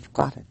because we've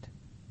got it.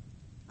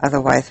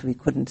 Otherwise we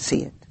couldn't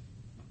see it.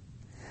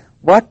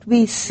 What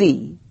we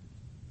see,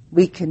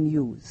 we can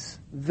use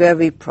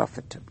very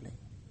profitably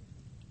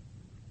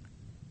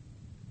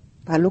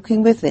by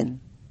looking within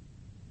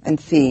and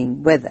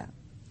seeing whether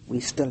we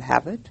still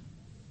have it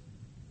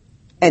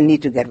and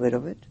need to get rid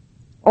of it,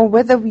 or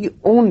whether we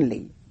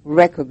only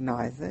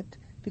recognize it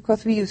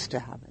because we used to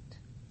have it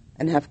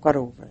and have got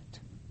over it.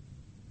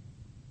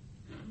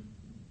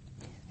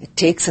 It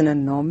takes an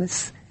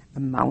enormous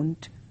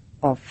amount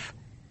of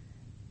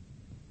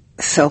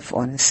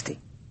self-honesty.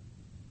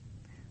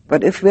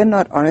 But if we're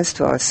not honest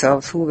to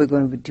ourselves, who are we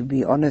going to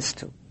be honest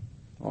to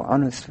or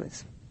honest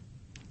with?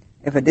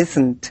 If it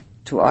isn't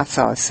to us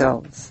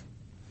ourselves.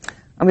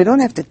 And we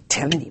don't have to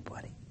tell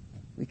anybody.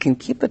 We can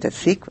keep it a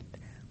secret.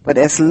 But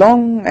as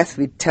long as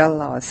we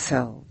tell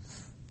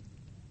ourselves,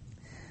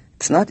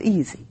 it's not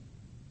easy.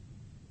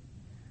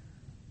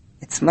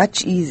 It's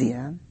much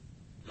easier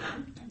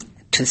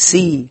to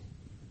see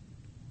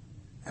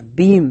a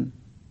beam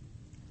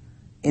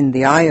in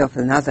the eye of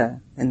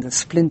another than the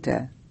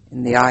splinter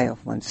in the eye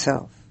of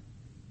oneself.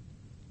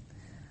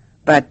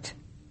 But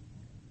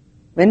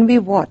when we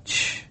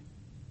watch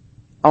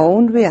our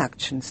own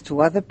reactions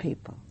to other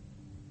people,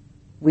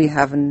 we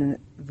have a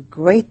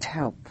great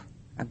help,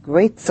 a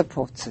great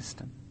support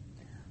system,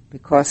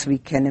 because we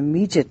can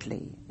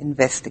immediately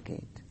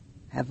investigate,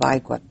 have I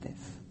got this?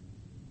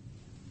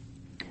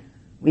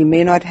 We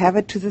may not have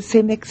it to the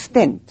same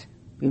extent.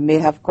 We may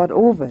have got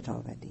over it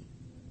already.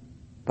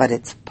 But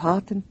it's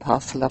part and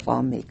parcel of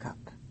our makeup.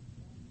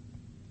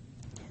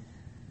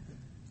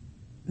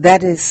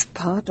 That is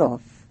part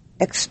of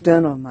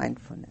external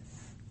mindfulness,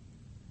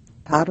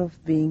 part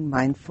of being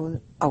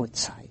mindful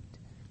outside.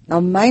 Now,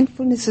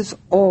 mindfulness is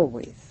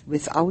always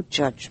without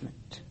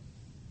judgment.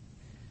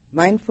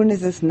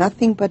 Mindfulness is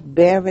nothing but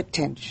bare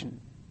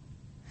attention.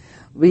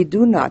 We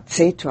do not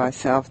say to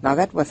ourselves, now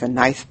that was a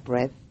nice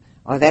breath,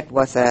 or that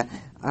was a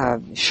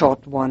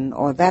short one,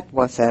 or that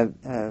was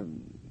a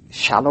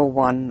shallow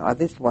one, or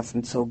this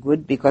wasn't so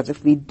good, because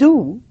if we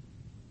do,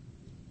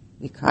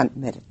 we can't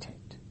meditate.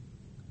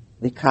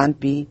 We can't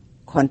be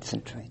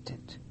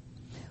concentrated.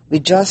 We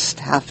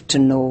just have to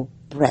know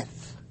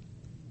breath.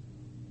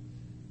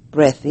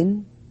 Breath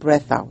in,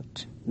 breath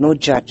out. No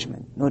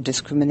judgment, no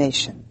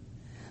discrimination.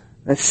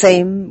 The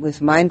same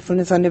with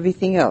mindfulness on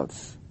everything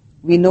else.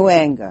 We know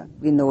anger,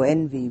 we know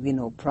envy, we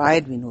know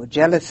pride, we know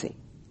jealousy,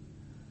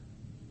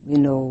 we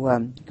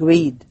know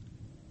greed.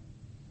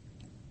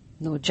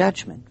 No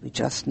judgment. We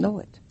just know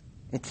it.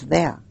 It's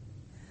there.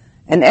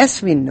 And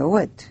as we know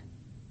it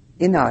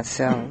in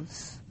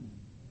ourselves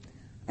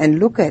and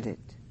look at it,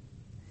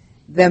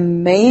 the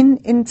main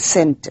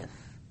incentive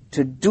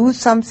to do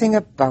something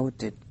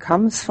about it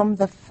comes from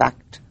the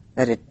fact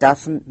that it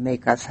doesn't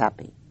make us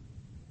happy.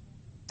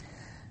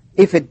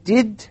 If it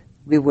did,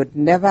 we would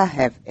never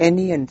have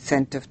any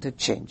incentive to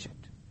change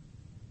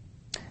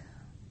it.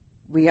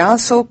 We are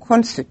so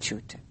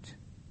constituted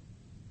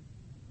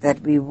that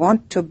we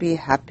want to be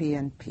happy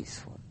and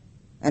peaceful,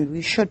 and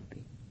we should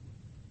be.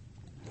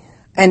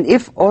 And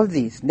if all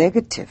these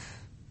negative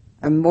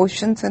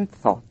emotions and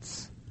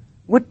thoughts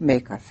would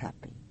make us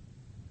happy,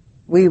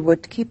 we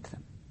would keep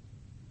them.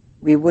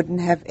 We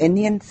wouldn't have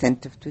any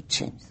incentive to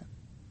change them.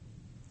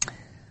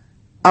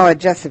 Our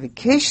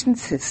justification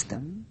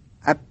system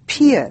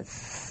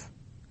appears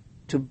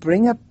to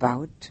bring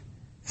about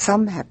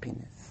some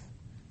happiness,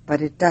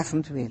 but it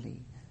doesn't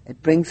really.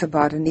 It brings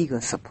about an ego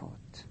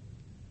support,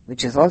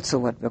 which is also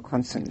what we're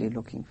constantly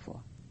looking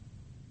for.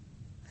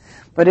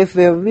 But if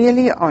we're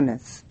really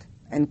honest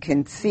and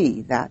can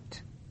see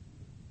that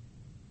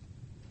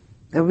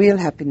the real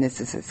happiness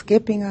is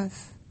escaping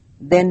us,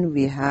 then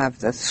we have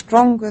the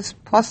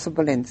strongest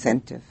possible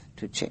incentive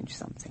to change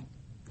something.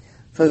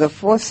 So the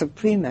four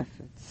supreme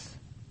efforts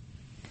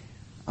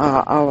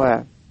are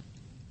our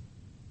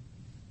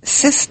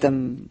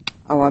system,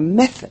 our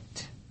method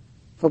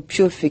for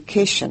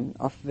purification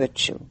of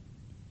virtue.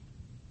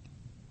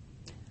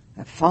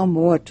 Far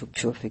more to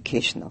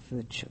purification of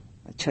virtue.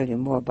 I'll tell you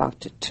more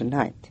about it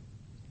tonight.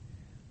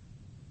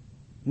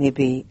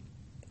 Maybe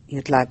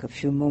you'd like a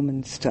few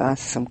moments to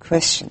ask some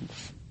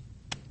questions.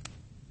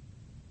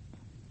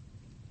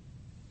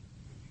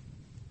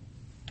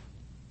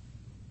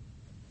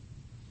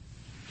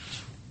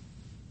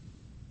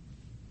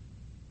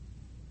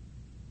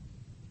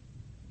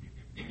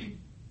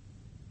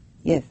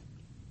 Yes.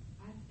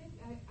 I think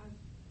I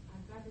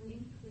got an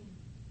inkling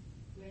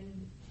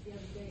when the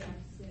other day I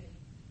said,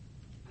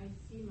 I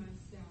see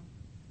myself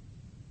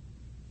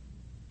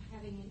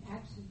having an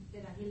action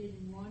that I really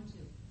didn't want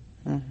to.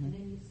 Mm-hmm. And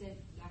then you said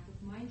lack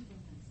of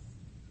mindfulness.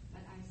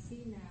 But I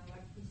see now what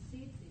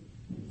precedes it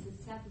is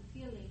a subtle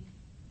feeling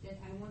that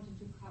I wanted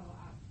to cover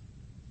up.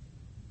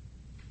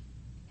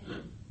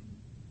 And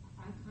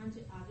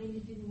I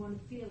really didn't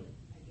want to feel it,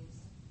 I guess.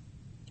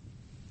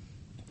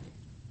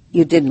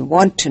 You didn't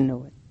want to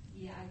know it.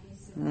 Yeah, I guess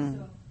so.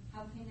 So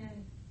how can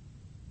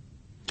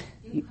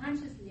I,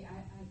 consciously,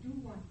 I do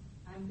want,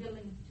 I'm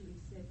willing to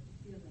accept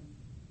the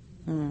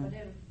feeling,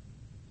 whatever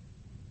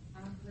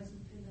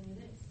unpleasant feeling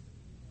it is.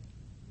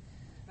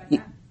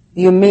 But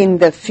you mean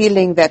the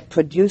feeling that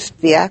produced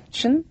the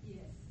action?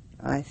 Yes.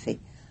 I see.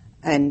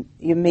 And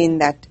you mean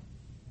that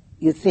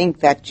you think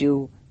that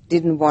you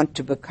didn't want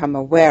to become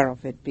aware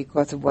of it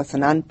because it was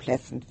an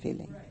unpleasant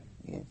feeling. Right.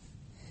 Yes.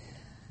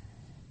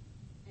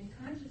 And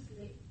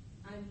consciously,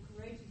 I'm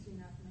courageous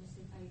enough, and I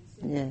said, I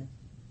accept Yes. it.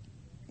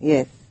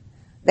 Yes.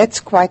 That's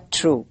quite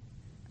true.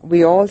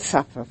 We all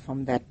suffer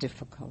from that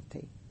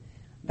difficulty,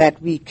 that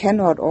we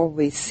cannot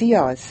always see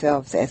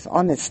ourselves as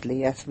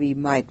honestly as we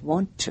might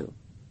want to.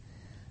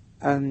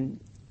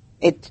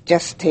 It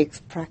just takes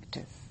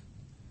practice.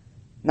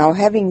 Now,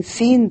 having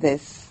seen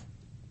this,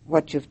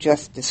 what you've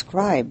just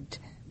described,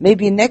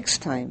 maybe next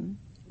time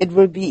it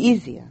will be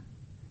easier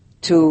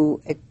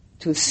to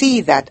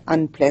see that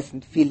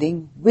unpleasant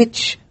feeling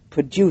which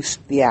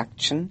produced the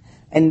action,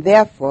 and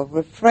therefore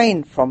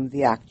refrain from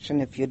the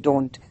action if you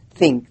don't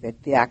think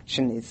that the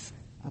action is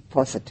a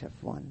positive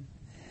one.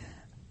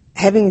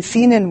 Having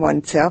seen in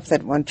oneself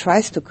that one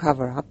tries to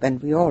cover up,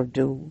 and we all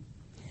do,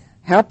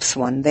 helps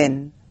one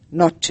then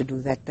not to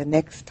do that the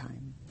next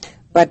time.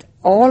 But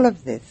all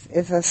of this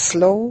is a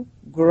slow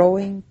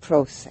growing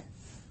process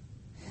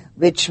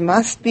which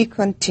must be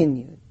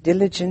continued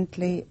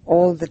diligently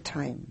all the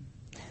time.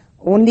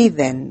 Only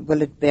then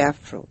will it bear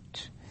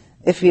fruit.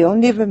 If we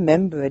only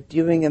remember it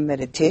during a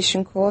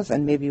meditation course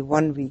and maybe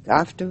 1 week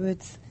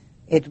afterwards,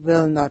 it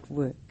will not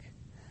work.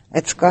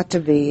 It's got to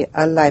be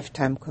a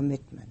lifetime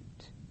commitment.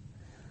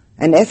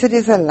 And as it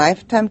is a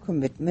lifetime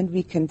commitment,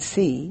 we can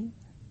see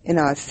in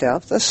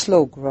ourselves a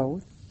slow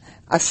growth,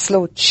 a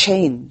slow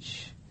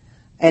change.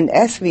 And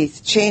as we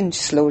change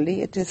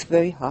slowly, it is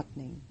very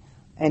heartening,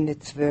 and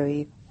it's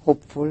very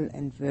hopeful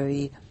and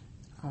very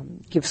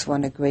gives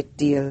one a great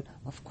deal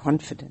of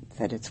confidence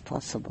that it's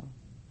possible.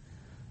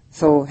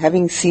 So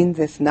having seen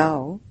this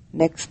now,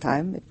 next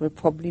time it will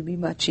probably be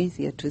much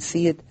easier to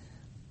see it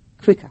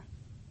quicker.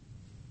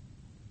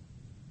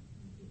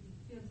 It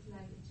feels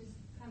like it just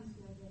comes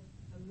like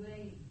a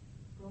wave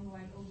going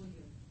right over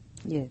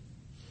you. Yes.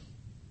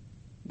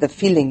 The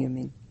feeling, you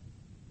mean?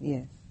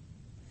 Yes.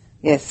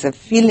 Yes, the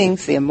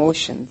feelings, the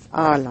emotions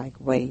are like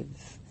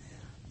waves.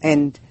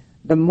 And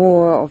the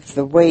more of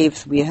the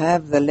waves we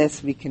have, the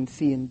less we can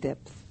see in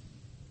depth.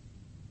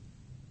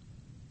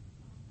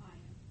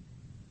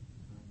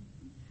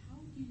 How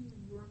do you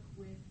work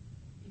with,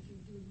 if you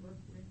do work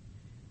with,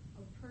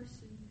 a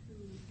person who,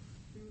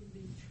 through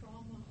the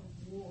trauma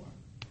of war,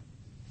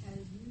 has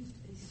used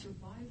a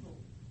survival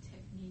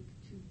technique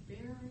to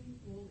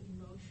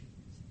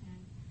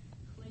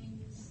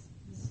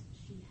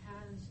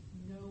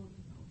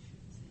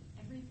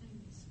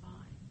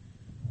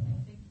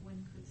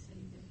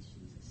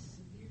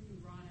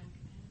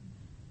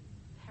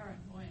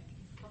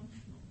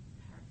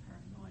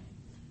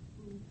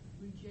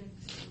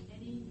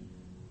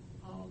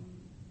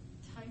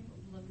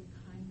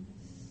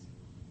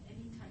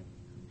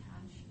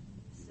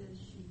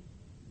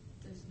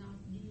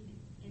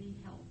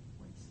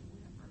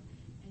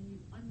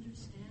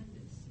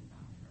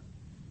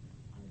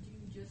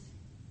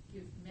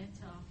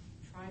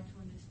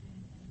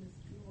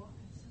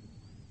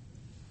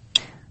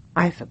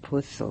I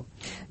suppose so.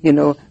 You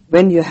know,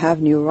 when you have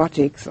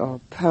neurotics or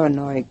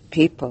paranoid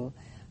people,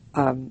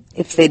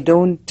 if they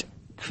don't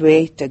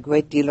create a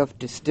great deal of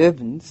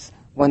disturbance,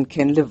 one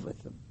can live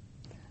with them.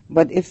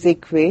 But if they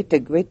create a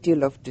great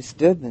deal of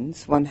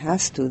disturbance, one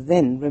has to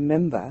then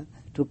remember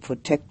to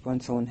protect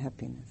one's own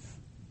happiness.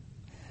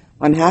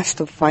 One has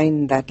to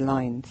find that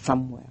line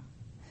somewhere,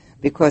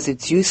 because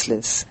it's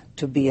useless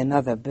to be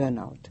another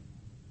burnout.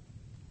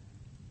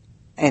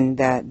 And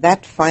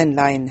that fine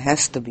line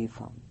has to be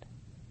found.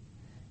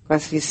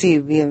 Because you see,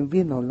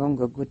 we're no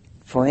longer good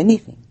for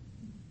anything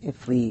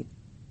if we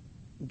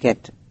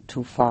get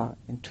too far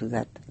into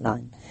that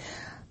line.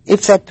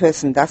 If that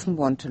person doesn't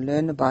want to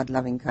learn about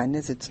loving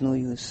kindness, it's no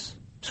use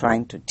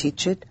trying to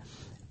teach it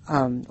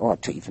or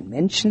to even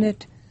mention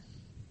it.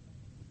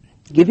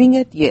 Giving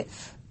it,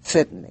 yes,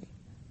 certainly,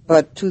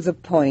 but to the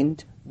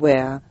point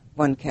where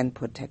one can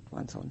protect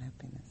one's own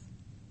happiness.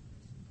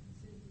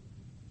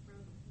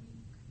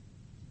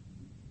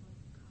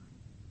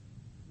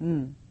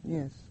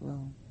 Yes,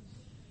 well.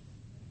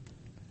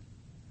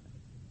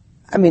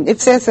 I mean,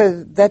 if there's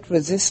that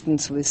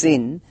resistance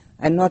within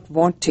and not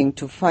wanting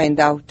to find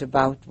out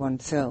about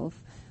oneself,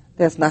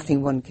 there's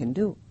nothing one can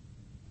do.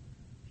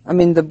 I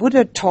mean, the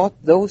Buddha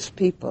taught those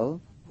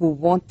people who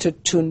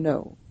wanted to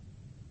know.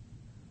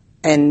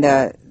 And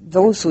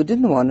those who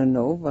didn't want to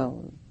know,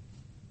 well,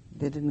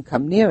 they didn't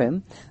come near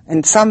him.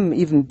 And some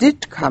even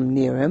did come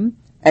near him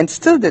and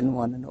still didn't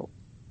want to know.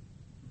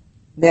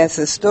 There's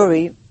a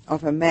story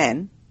of a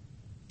man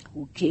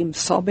who came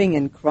sobbing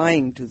and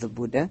crying to the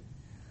Buddha.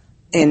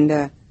 And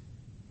the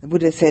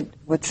Buddha said,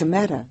 "What's the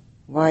matter?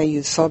 Why are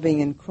you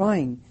sobbing and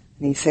crying?"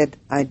 And he said,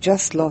 "I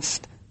just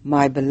lost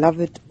my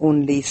beloved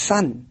only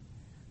son."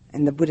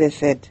 And the Buddha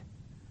said,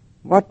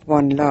 "What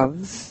one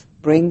loves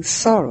brings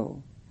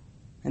sorrow."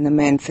 And the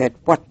man said,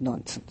 "What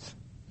nonsense,"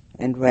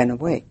 and ran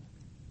away.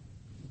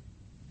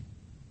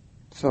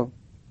 So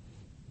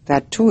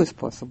that too is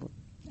possible.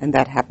 And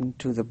that happened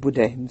to the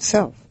Buddha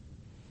himself.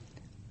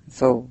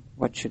 So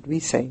what should we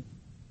say?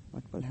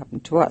 What will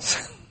happen to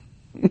us?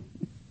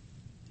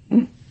 So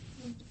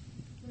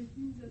it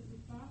means that the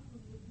path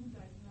of the Buddha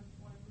is not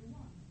for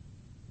everyone,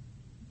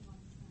 in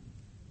one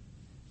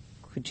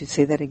sense. Could you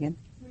say that again?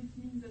 So it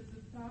means that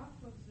the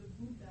path of the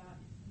Buddha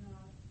is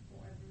not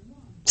for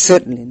everyone.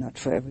 Certainly not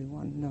for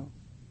everyone, no.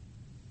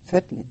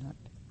 Certainly not.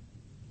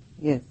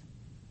 Yes.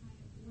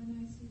 When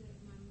I see that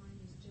my mind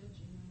is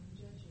judging, I'm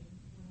judging.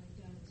 What I've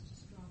done is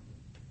just drop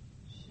it.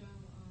 Shall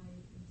I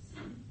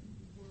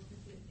work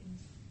with it in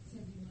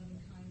sending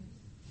loving kindness?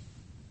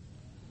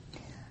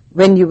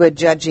 When you were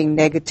judging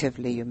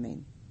negatively, you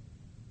mean?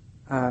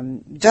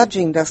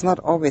 Judging does not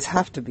always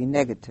have to be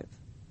negative.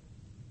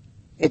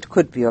 It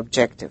could be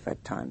objective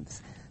at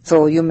times.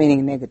 So you're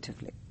meaning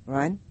negatively,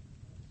 right?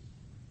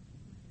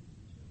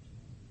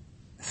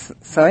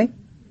 Sorry?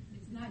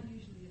 It's not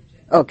usually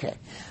objective. Okay.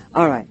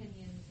 All right.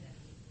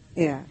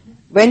 Yeah.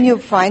 When you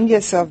find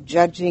yourself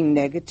judging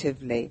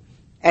negatively,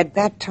 at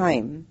that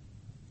time,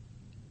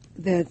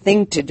 the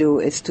thing to do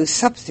is to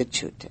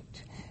substitute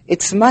it.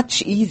 It's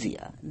much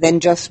easier than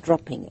just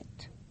dropping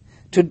it.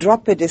 To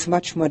drop it is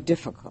much more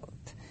difficult.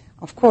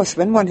 Of course,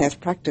 when one has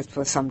practiced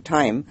for some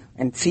time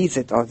and sees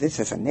it, oh,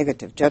 this is a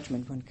negative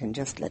judgment, one can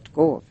just let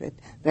go of it.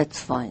 That's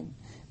fine.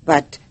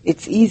 But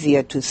it's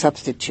easier to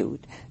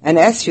substitute. And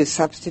as you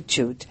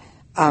substitute,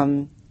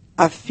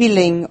 a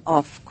feeling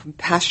of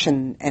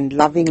compassion and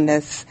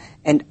lovingness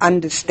and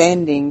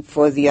understanding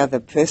for the other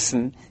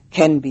person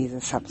can be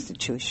the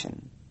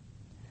substitution.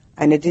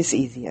 And it is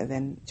easier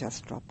than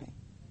just dropping.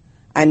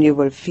 And you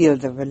will feel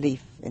the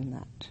relief in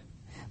that.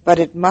 But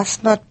it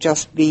must not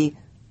just be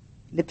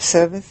lip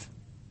service.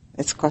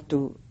 It's got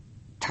to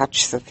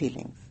touch the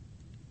feelings.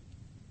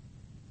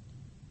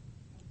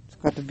 It's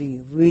got to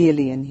be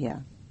really in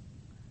here.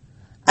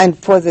 And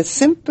for the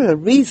simple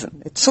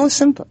reason, it's so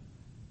simple,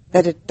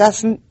 that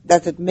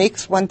it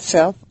makes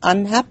oneself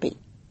unhappy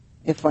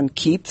if one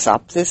keeps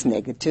up this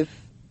negative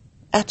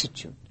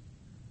attitude.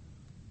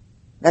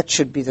 That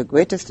should be the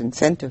greatest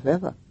incentive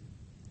ever.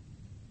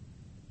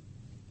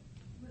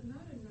 But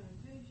not in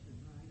meditation,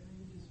 right? I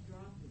mean, you just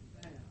drop it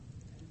there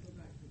and go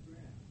back to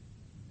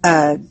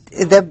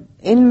breath.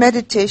 In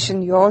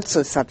meditation, you're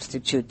also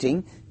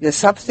substituting. You're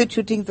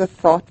substituting the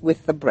thought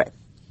with the breath,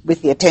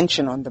 with the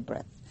attention on the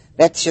breath.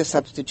 That's your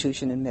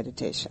substitution in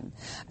meditation.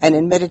 And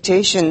in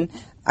meditation,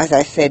 as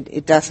I said,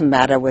 it doesn't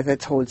matter whether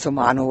it's wholesome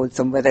or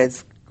unwholesome, whether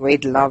it's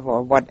great love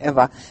or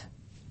whatever.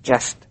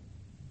 Just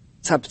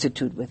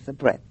substitute with the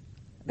breath.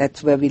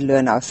 That's where we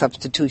learn our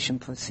substitution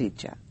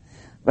procedure.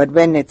 But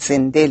when it's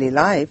in daily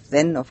life,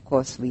 then of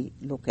course we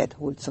look at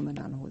wholesome and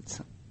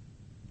unwholesome.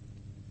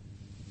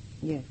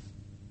 Yes.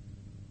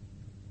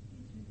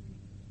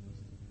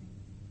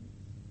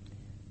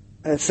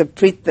 So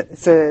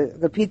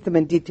repeat them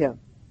in detail.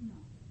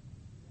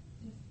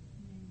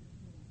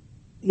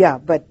 Yeah,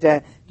 but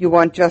you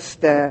want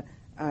just the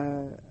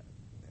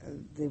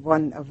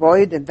one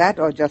avoid and that,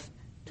 or just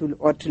to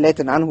let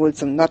an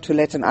unwholesome, not to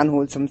let an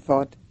unwholesome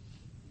thought.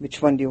 Which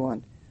one do you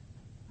want?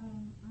 I have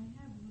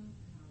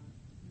willpower,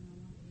 and I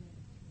want to let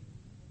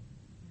it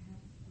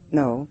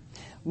No.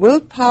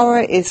 Willpower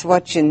is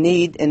what you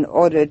need in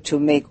order to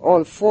make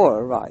all four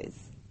arise.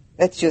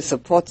 That's your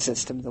support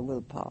system, the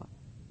willpower.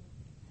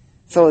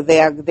 So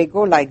they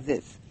go like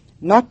this.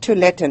 Not to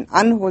let an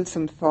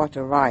unwholesome thought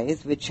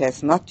arise which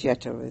has not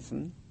yet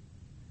arisen.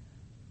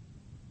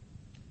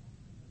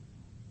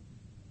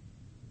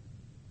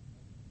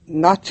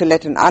 Not to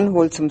let an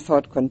unwholesome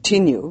thought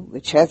continue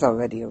which has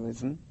already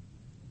arisen.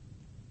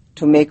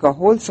 To make a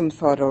wholesome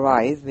thought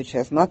arise which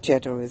has not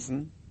yet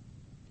arisen.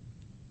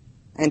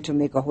 And to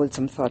make a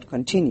wholesome thought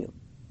continue.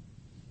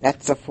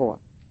 That's the four.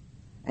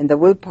 And the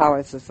willpower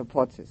is the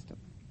support system.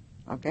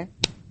 Okay?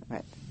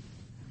 Right.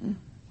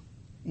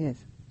 Yes.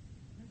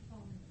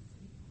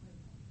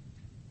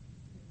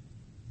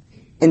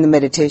 In the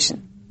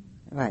meditation.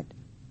 Right.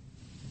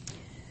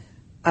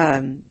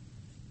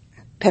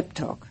 Pep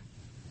talk.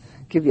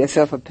 Give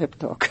yourself a pep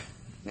talk.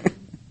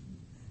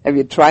 Have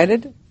you tried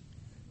it?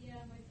 Yeah,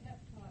 my pep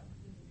talk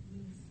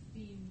means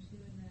steam too,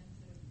 and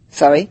that's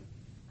Sorry?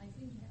 I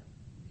seem to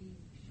be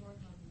short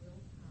on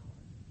willpower.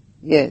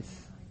 Yes.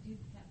 I do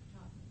pep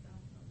talk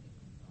myself, I'll pick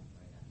myself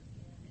right up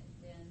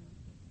again, and then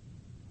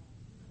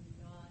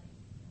I'm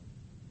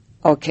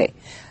nodding.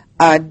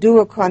 Okay. Do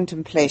a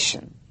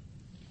contemplation.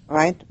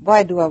 Right?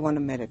 Why do I want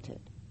to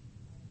meditate?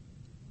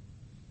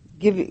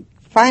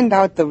 Find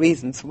out the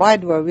reasons. Why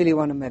do I really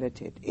want to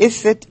meditate?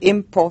 Is it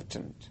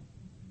important?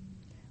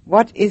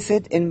 What is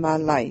it in my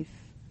life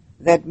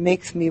that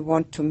makes me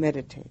want to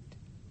meditate?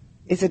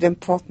 Is it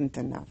important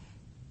enough?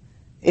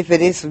 If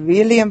it is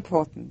really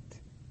important,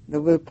 the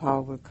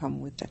willpower will come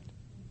with it.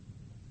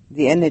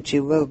 The energy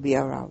will be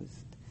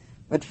aroused.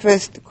 But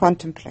first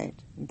contemplate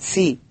and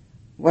see,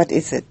 what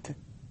is it?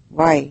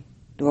 Why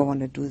do I want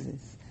to do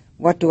this?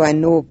 What do I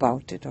know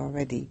about it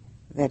already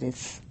that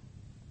is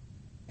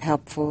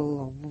helpful?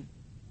 Or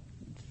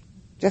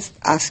just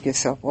ask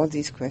yourself all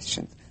these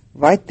questions.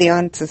 Write the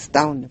answers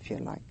down if you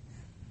like,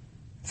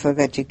 so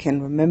that you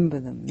can remember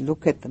them,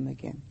 look at them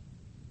again.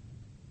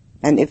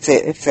 And if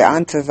the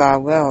answers are,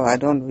 well, I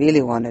don't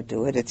really want to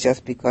do it, it's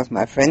just because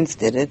my friends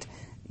did it,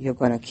 you're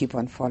going to keep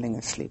on falling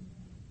asleep.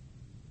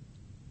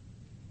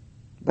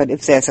 But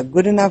if there's a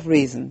good enough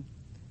reason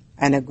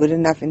and a good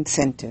enough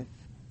incentive,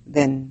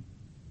 then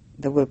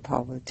the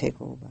willpower will take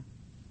over.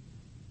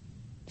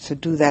 So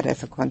do that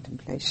as a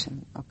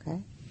contemplation,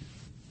 okay?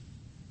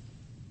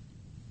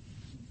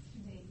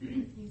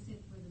 You said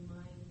for the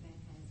mind that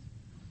has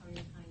a hard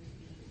time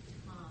being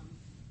calm,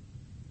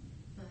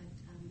 but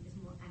is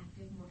more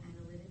active, more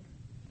analytic,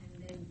 and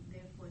then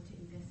therefore to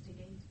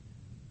investigate.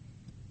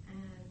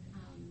 And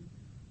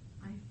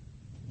I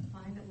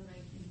find that when I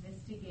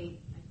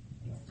investigate,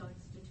 it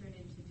starts to turn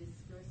into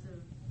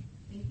discursive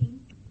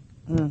thinking.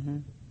 Mm-hmm.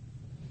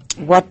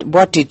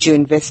 What did you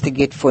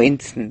investigate, for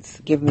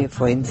instance? Give me a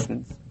for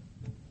instance.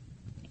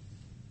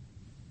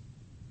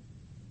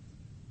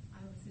 I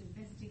was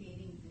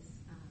investigating this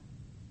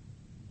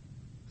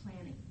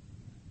planning.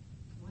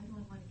 Why do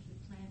I want to keep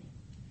planning?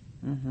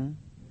 Mm-hmm. And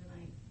then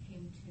I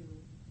came to,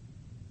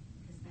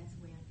 because that's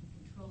the way I can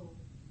control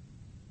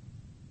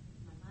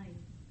my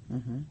life,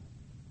 Mm-hmm.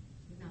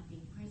 not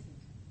being present.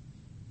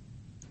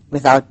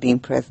 Without being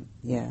present,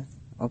 yes,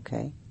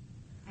 okay.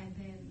 And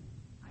then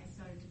I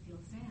started to feel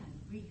sad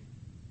and grief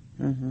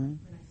Mm-hmm.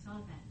 when I saw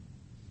that.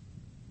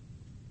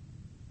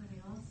 But I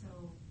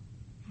also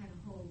had a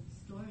whole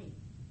story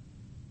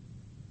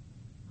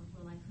of,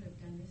 well, I could have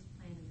done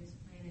this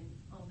plan and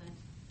all that.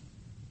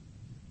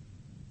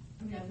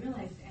 I mean, I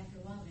realized after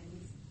a while that it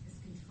was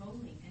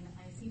controlling, and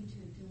I seem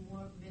to do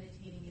more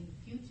meditating in the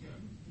future,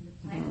 in the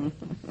planning,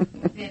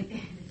 than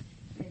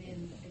in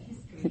the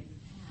history and the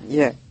past.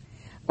 Yeah.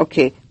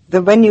 Okay.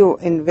 When you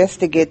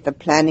investigate the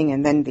planning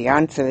and then the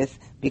answer is,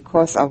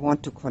 because I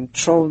want to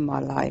control my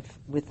life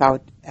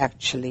without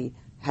actually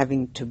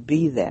having to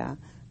be there,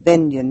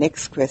 then your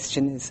next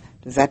question is,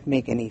 does that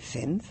make any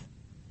sense?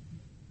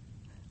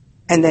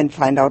 And then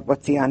find out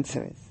what the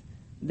answer is.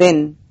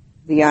 Then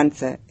the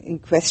answer,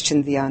 and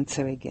question the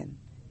answer again.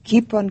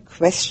 Keep on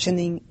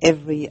questioning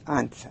every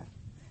answer.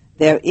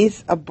 There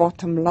is a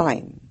bottom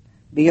line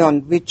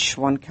beyond which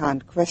one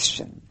can't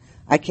question.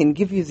 I can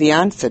give you the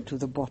answer to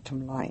the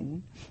bottom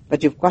line,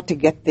 but you've got to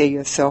get there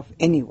yourself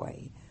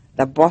anyway.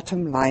 The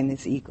bottom line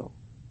is ego.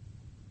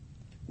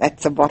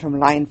 That's the bottom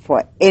line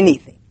for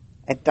anything.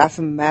 It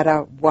doesn't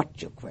matter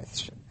what you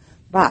question.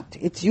 But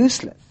it's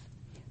useless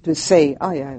to say, oh yeah,